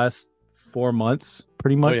like the last 4 months,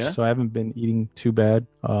 pretty much. So I haven't been eating too bad.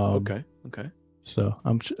 Okay. So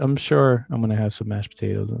I'm sure I'm gonna have some mashed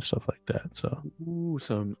potatoes and stuff like that. So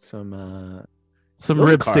some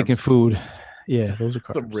rib sticking food. Yeah, those are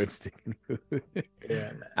carbs. Some rib sticking food.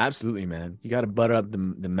 Yeah, absolutely, man. You got to butter up the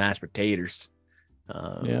mashed potatoes.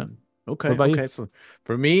 Yeah. Okay. So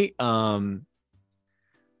for me,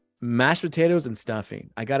 mashed potatoes and stuffing,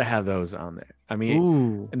 I got to have those on there. I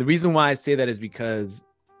mean, and the reason why I say that is because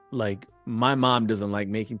like my mom doesn't like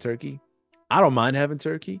making turkey. I don't mind having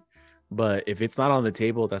turkey, but if it's not on the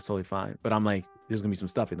table, that's totally fine. But I'm like, there's gonna be some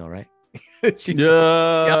stuffing though, right? She's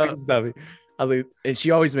some stuffing. I was like, and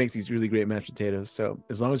she always makes these really great mashed potatoes. So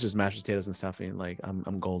as long as there's mashed potatoes and stuffing, like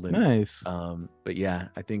I'm golden. Nice. But yeah,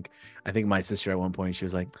 I think my sister at one point, she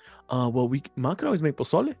was like, well, mom could always make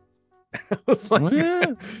pozole. I was like,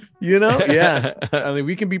 yeah. I mean,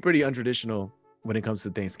 we can be pretty untraditional when it comes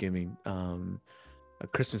to Thanksgiving.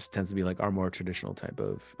 Christmas tends to be like our more traditional type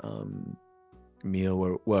of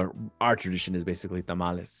meal where our tradition is basically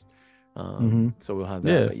tamales. So we'll have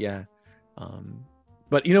that. Yeah. But yeah.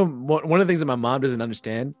 But you know, one of the things that my mom doesn't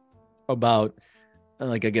understand about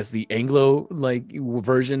like, I guess the Anglo like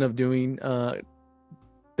version of doing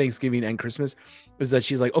Thanksgiving and Christmas is that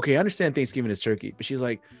she's like, okay, I understand Thanksgiving is turkey, but she's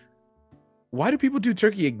like, why do people do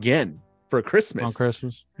turkey again for Christmas? On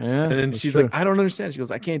Christmas. Yeah. And then she's like, I don't understand. She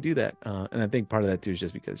goes, I can't do that. And I think part of that too is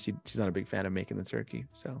just because she's not a big fan of making the turkey.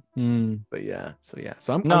 So, but yeah.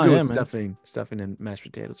 So I'm good with stuffing and mashed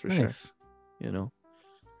potatoes for sure. You know,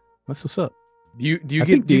 that's what's up. Do you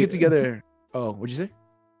get together? Oh, what'd you say?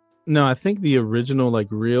 No, I think the original like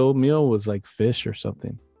real meal was like fish or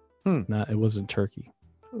something. It wasn't turkey.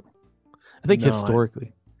 I think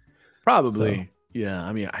historically. Probably. So. Yeah.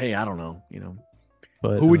 I mean, hey, I don't know, you know.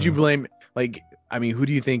 But who would you blame? Like, I mean, who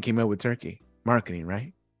do you think came up with turkey? Marketing,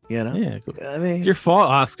 right? You know? Yeah. I mean, it's your fault,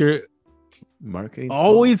 Oscar. Marketing.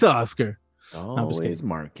 Always Oscar. It's always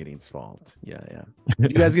marketing's fault. Yeah. Do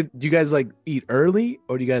you guys like eat early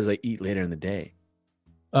or do you guys like eat later in the day?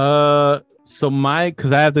 So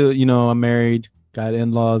because I have to, you know, I'm married, got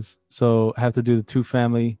in-laws, so I have to do the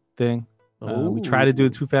 2-family thing. We try to do a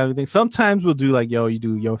 2-family thing. Sometimes we'll do like, yo, you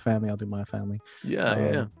do your family, I'll do my family.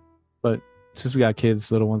 Yeah. But since we got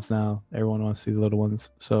kids, little ones now, everyone wants to see the little ones.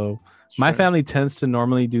 So my family tends to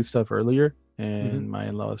normally do stuff earlier, and my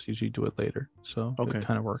in-laws usually do it later. So it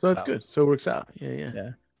kind of works. So that's good. So it works out.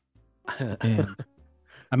 Yeah. And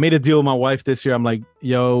I made a deal with my wife this year. I'm like,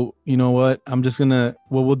 yo, you know what? What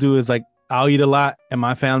we'll do is like, I'll eat a lot at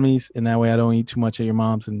my family's, and that way I don't eat too much at your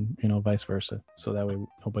mom's, and you know, vice versa. So that way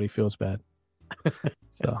nobody feels bad.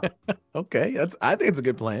 So okay, I think it's a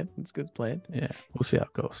good plan. It's a good plan. Yeah, we'll see how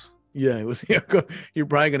it goes. Yeah, we'll see how it goes. You're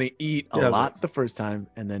probably gonna eat a lot the first time,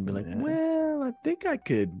 and then be like, well, I think I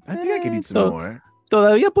could eat some more.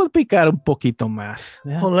 Todavía puedo picar un poquito más.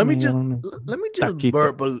 Yeah, let me just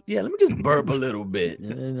burp. Let me just burp a little bit,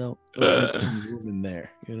 and then I'll get some room in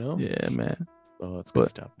there. You know? Yeah, man. Oh, that's good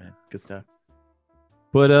stuff, man. Good stuff.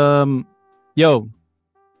 But yo,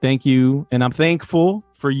 thank you, and I'm thankful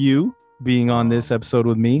for you being on this episode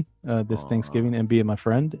with me this Thanksgiving and being my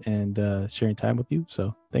friend and sharing time with you.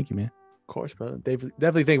 So thank you, man. Of course, brother.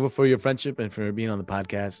 Definitely thankful for your friendship and for being on the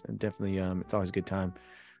podcast. And definitely, it's always a good time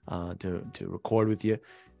to record with you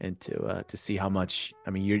and to see how much. I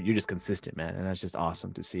mean, you're just consistent, man, and that's just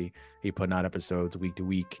awesome to see you putting out episodes week to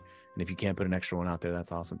week. And if you can't put an extra one out there,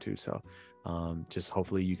 that's awesome too. So just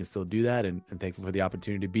hopefully you can still do that, and thankful for the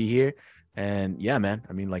opportunity to be here. And yeah, man,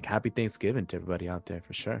 I mean, like, happy Thanksgiving to everybody out there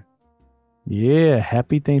for sure. Yeah,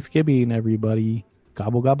 happy Thanksgiving, everybody.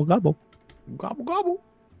 Gobble, gobble, gobble. Gobble, gobble.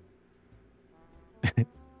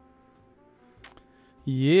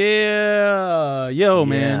 Yeah. Yo,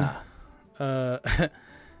 man.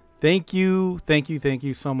 Thank you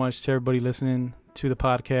so much to everybody listening to the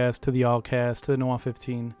podcast, to the Allcast, to the Noah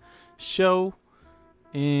 15 show.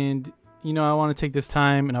 And, you know, I want to take this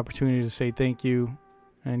time and opportunity to say thank you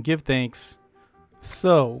and give thanks.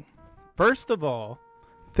 So, first of all,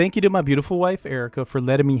 thank you to my beautiful wife, Erica, for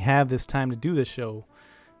letting me have this time to do this show.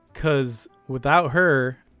 Because without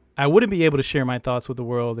her, I wouldn't be able to share my thoughts with the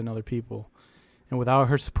world and other people. And without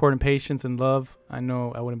her support and patience and love, I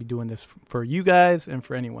know I wouldn't be doing this for you guys and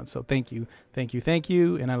for anyone. So thank you.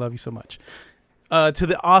 And I love you so much. To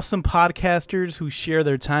the awesome podcasters who share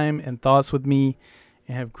their time and thoughts with me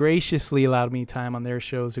and have graciously allowed me time on their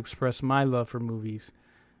shows to express my love for movies.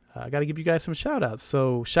 I got to give you guys some shout outs.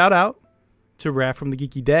 So shout out to Raph from the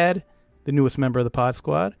Geeky Dad, the newest member of the Pod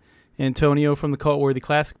Squad, Antonio from the Cultworthy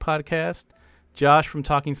Classic Podcast, Josh from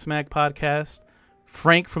Talking Smack Podcast,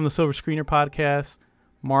 Frank from the Silver Screener Podcast,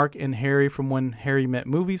 Mark and Harry from When Harry Met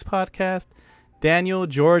Movies Podcast, Daniel,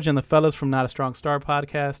 George, and the fellas from Not a Strong Star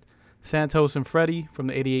Podcast, Santos and Freddie from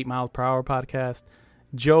the 88 Miles Per Hour Podcast,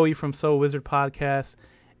 Joey from SoWizard Podcast,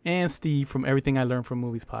 and Steve from Everything I Learned from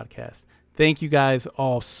Movies Podcast. Thank you guys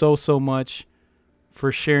all so much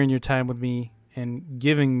for sharing your time with me and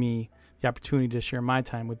giving me the opportunity to share my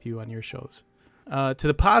time with you on your shows. To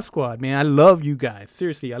the Pod Squad, man, I love you guys.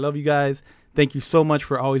 Seriously, I love you guys. Thank you so much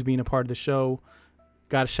for always being a part of the show.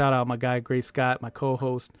 Got to shout out my guy, Gray Scott, my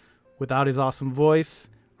co-host. Without his awesome voice,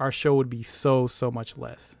 our show would be so much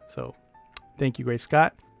less. So thank you, Gray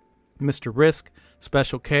Scott. Mr. Risk,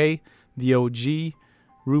 Special K, The OG,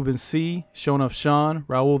 Ruben C, Shown Up Sean,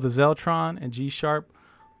 Raul the Zeltron, and G Sharp.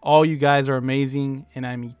 All you guys are amazing, and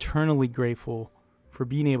I'm eternally grateful for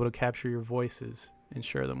being able to capture your voices and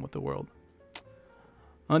share them with the world.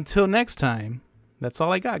 Until next time, that's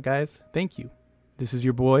all I got, guys. Thank you. This is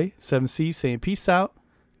your boy, S.M.A.C, saying peace out,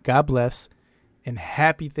 God bless, and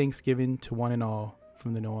happy Thanksgiving to one and all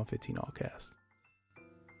from the Noah 15 Allcast.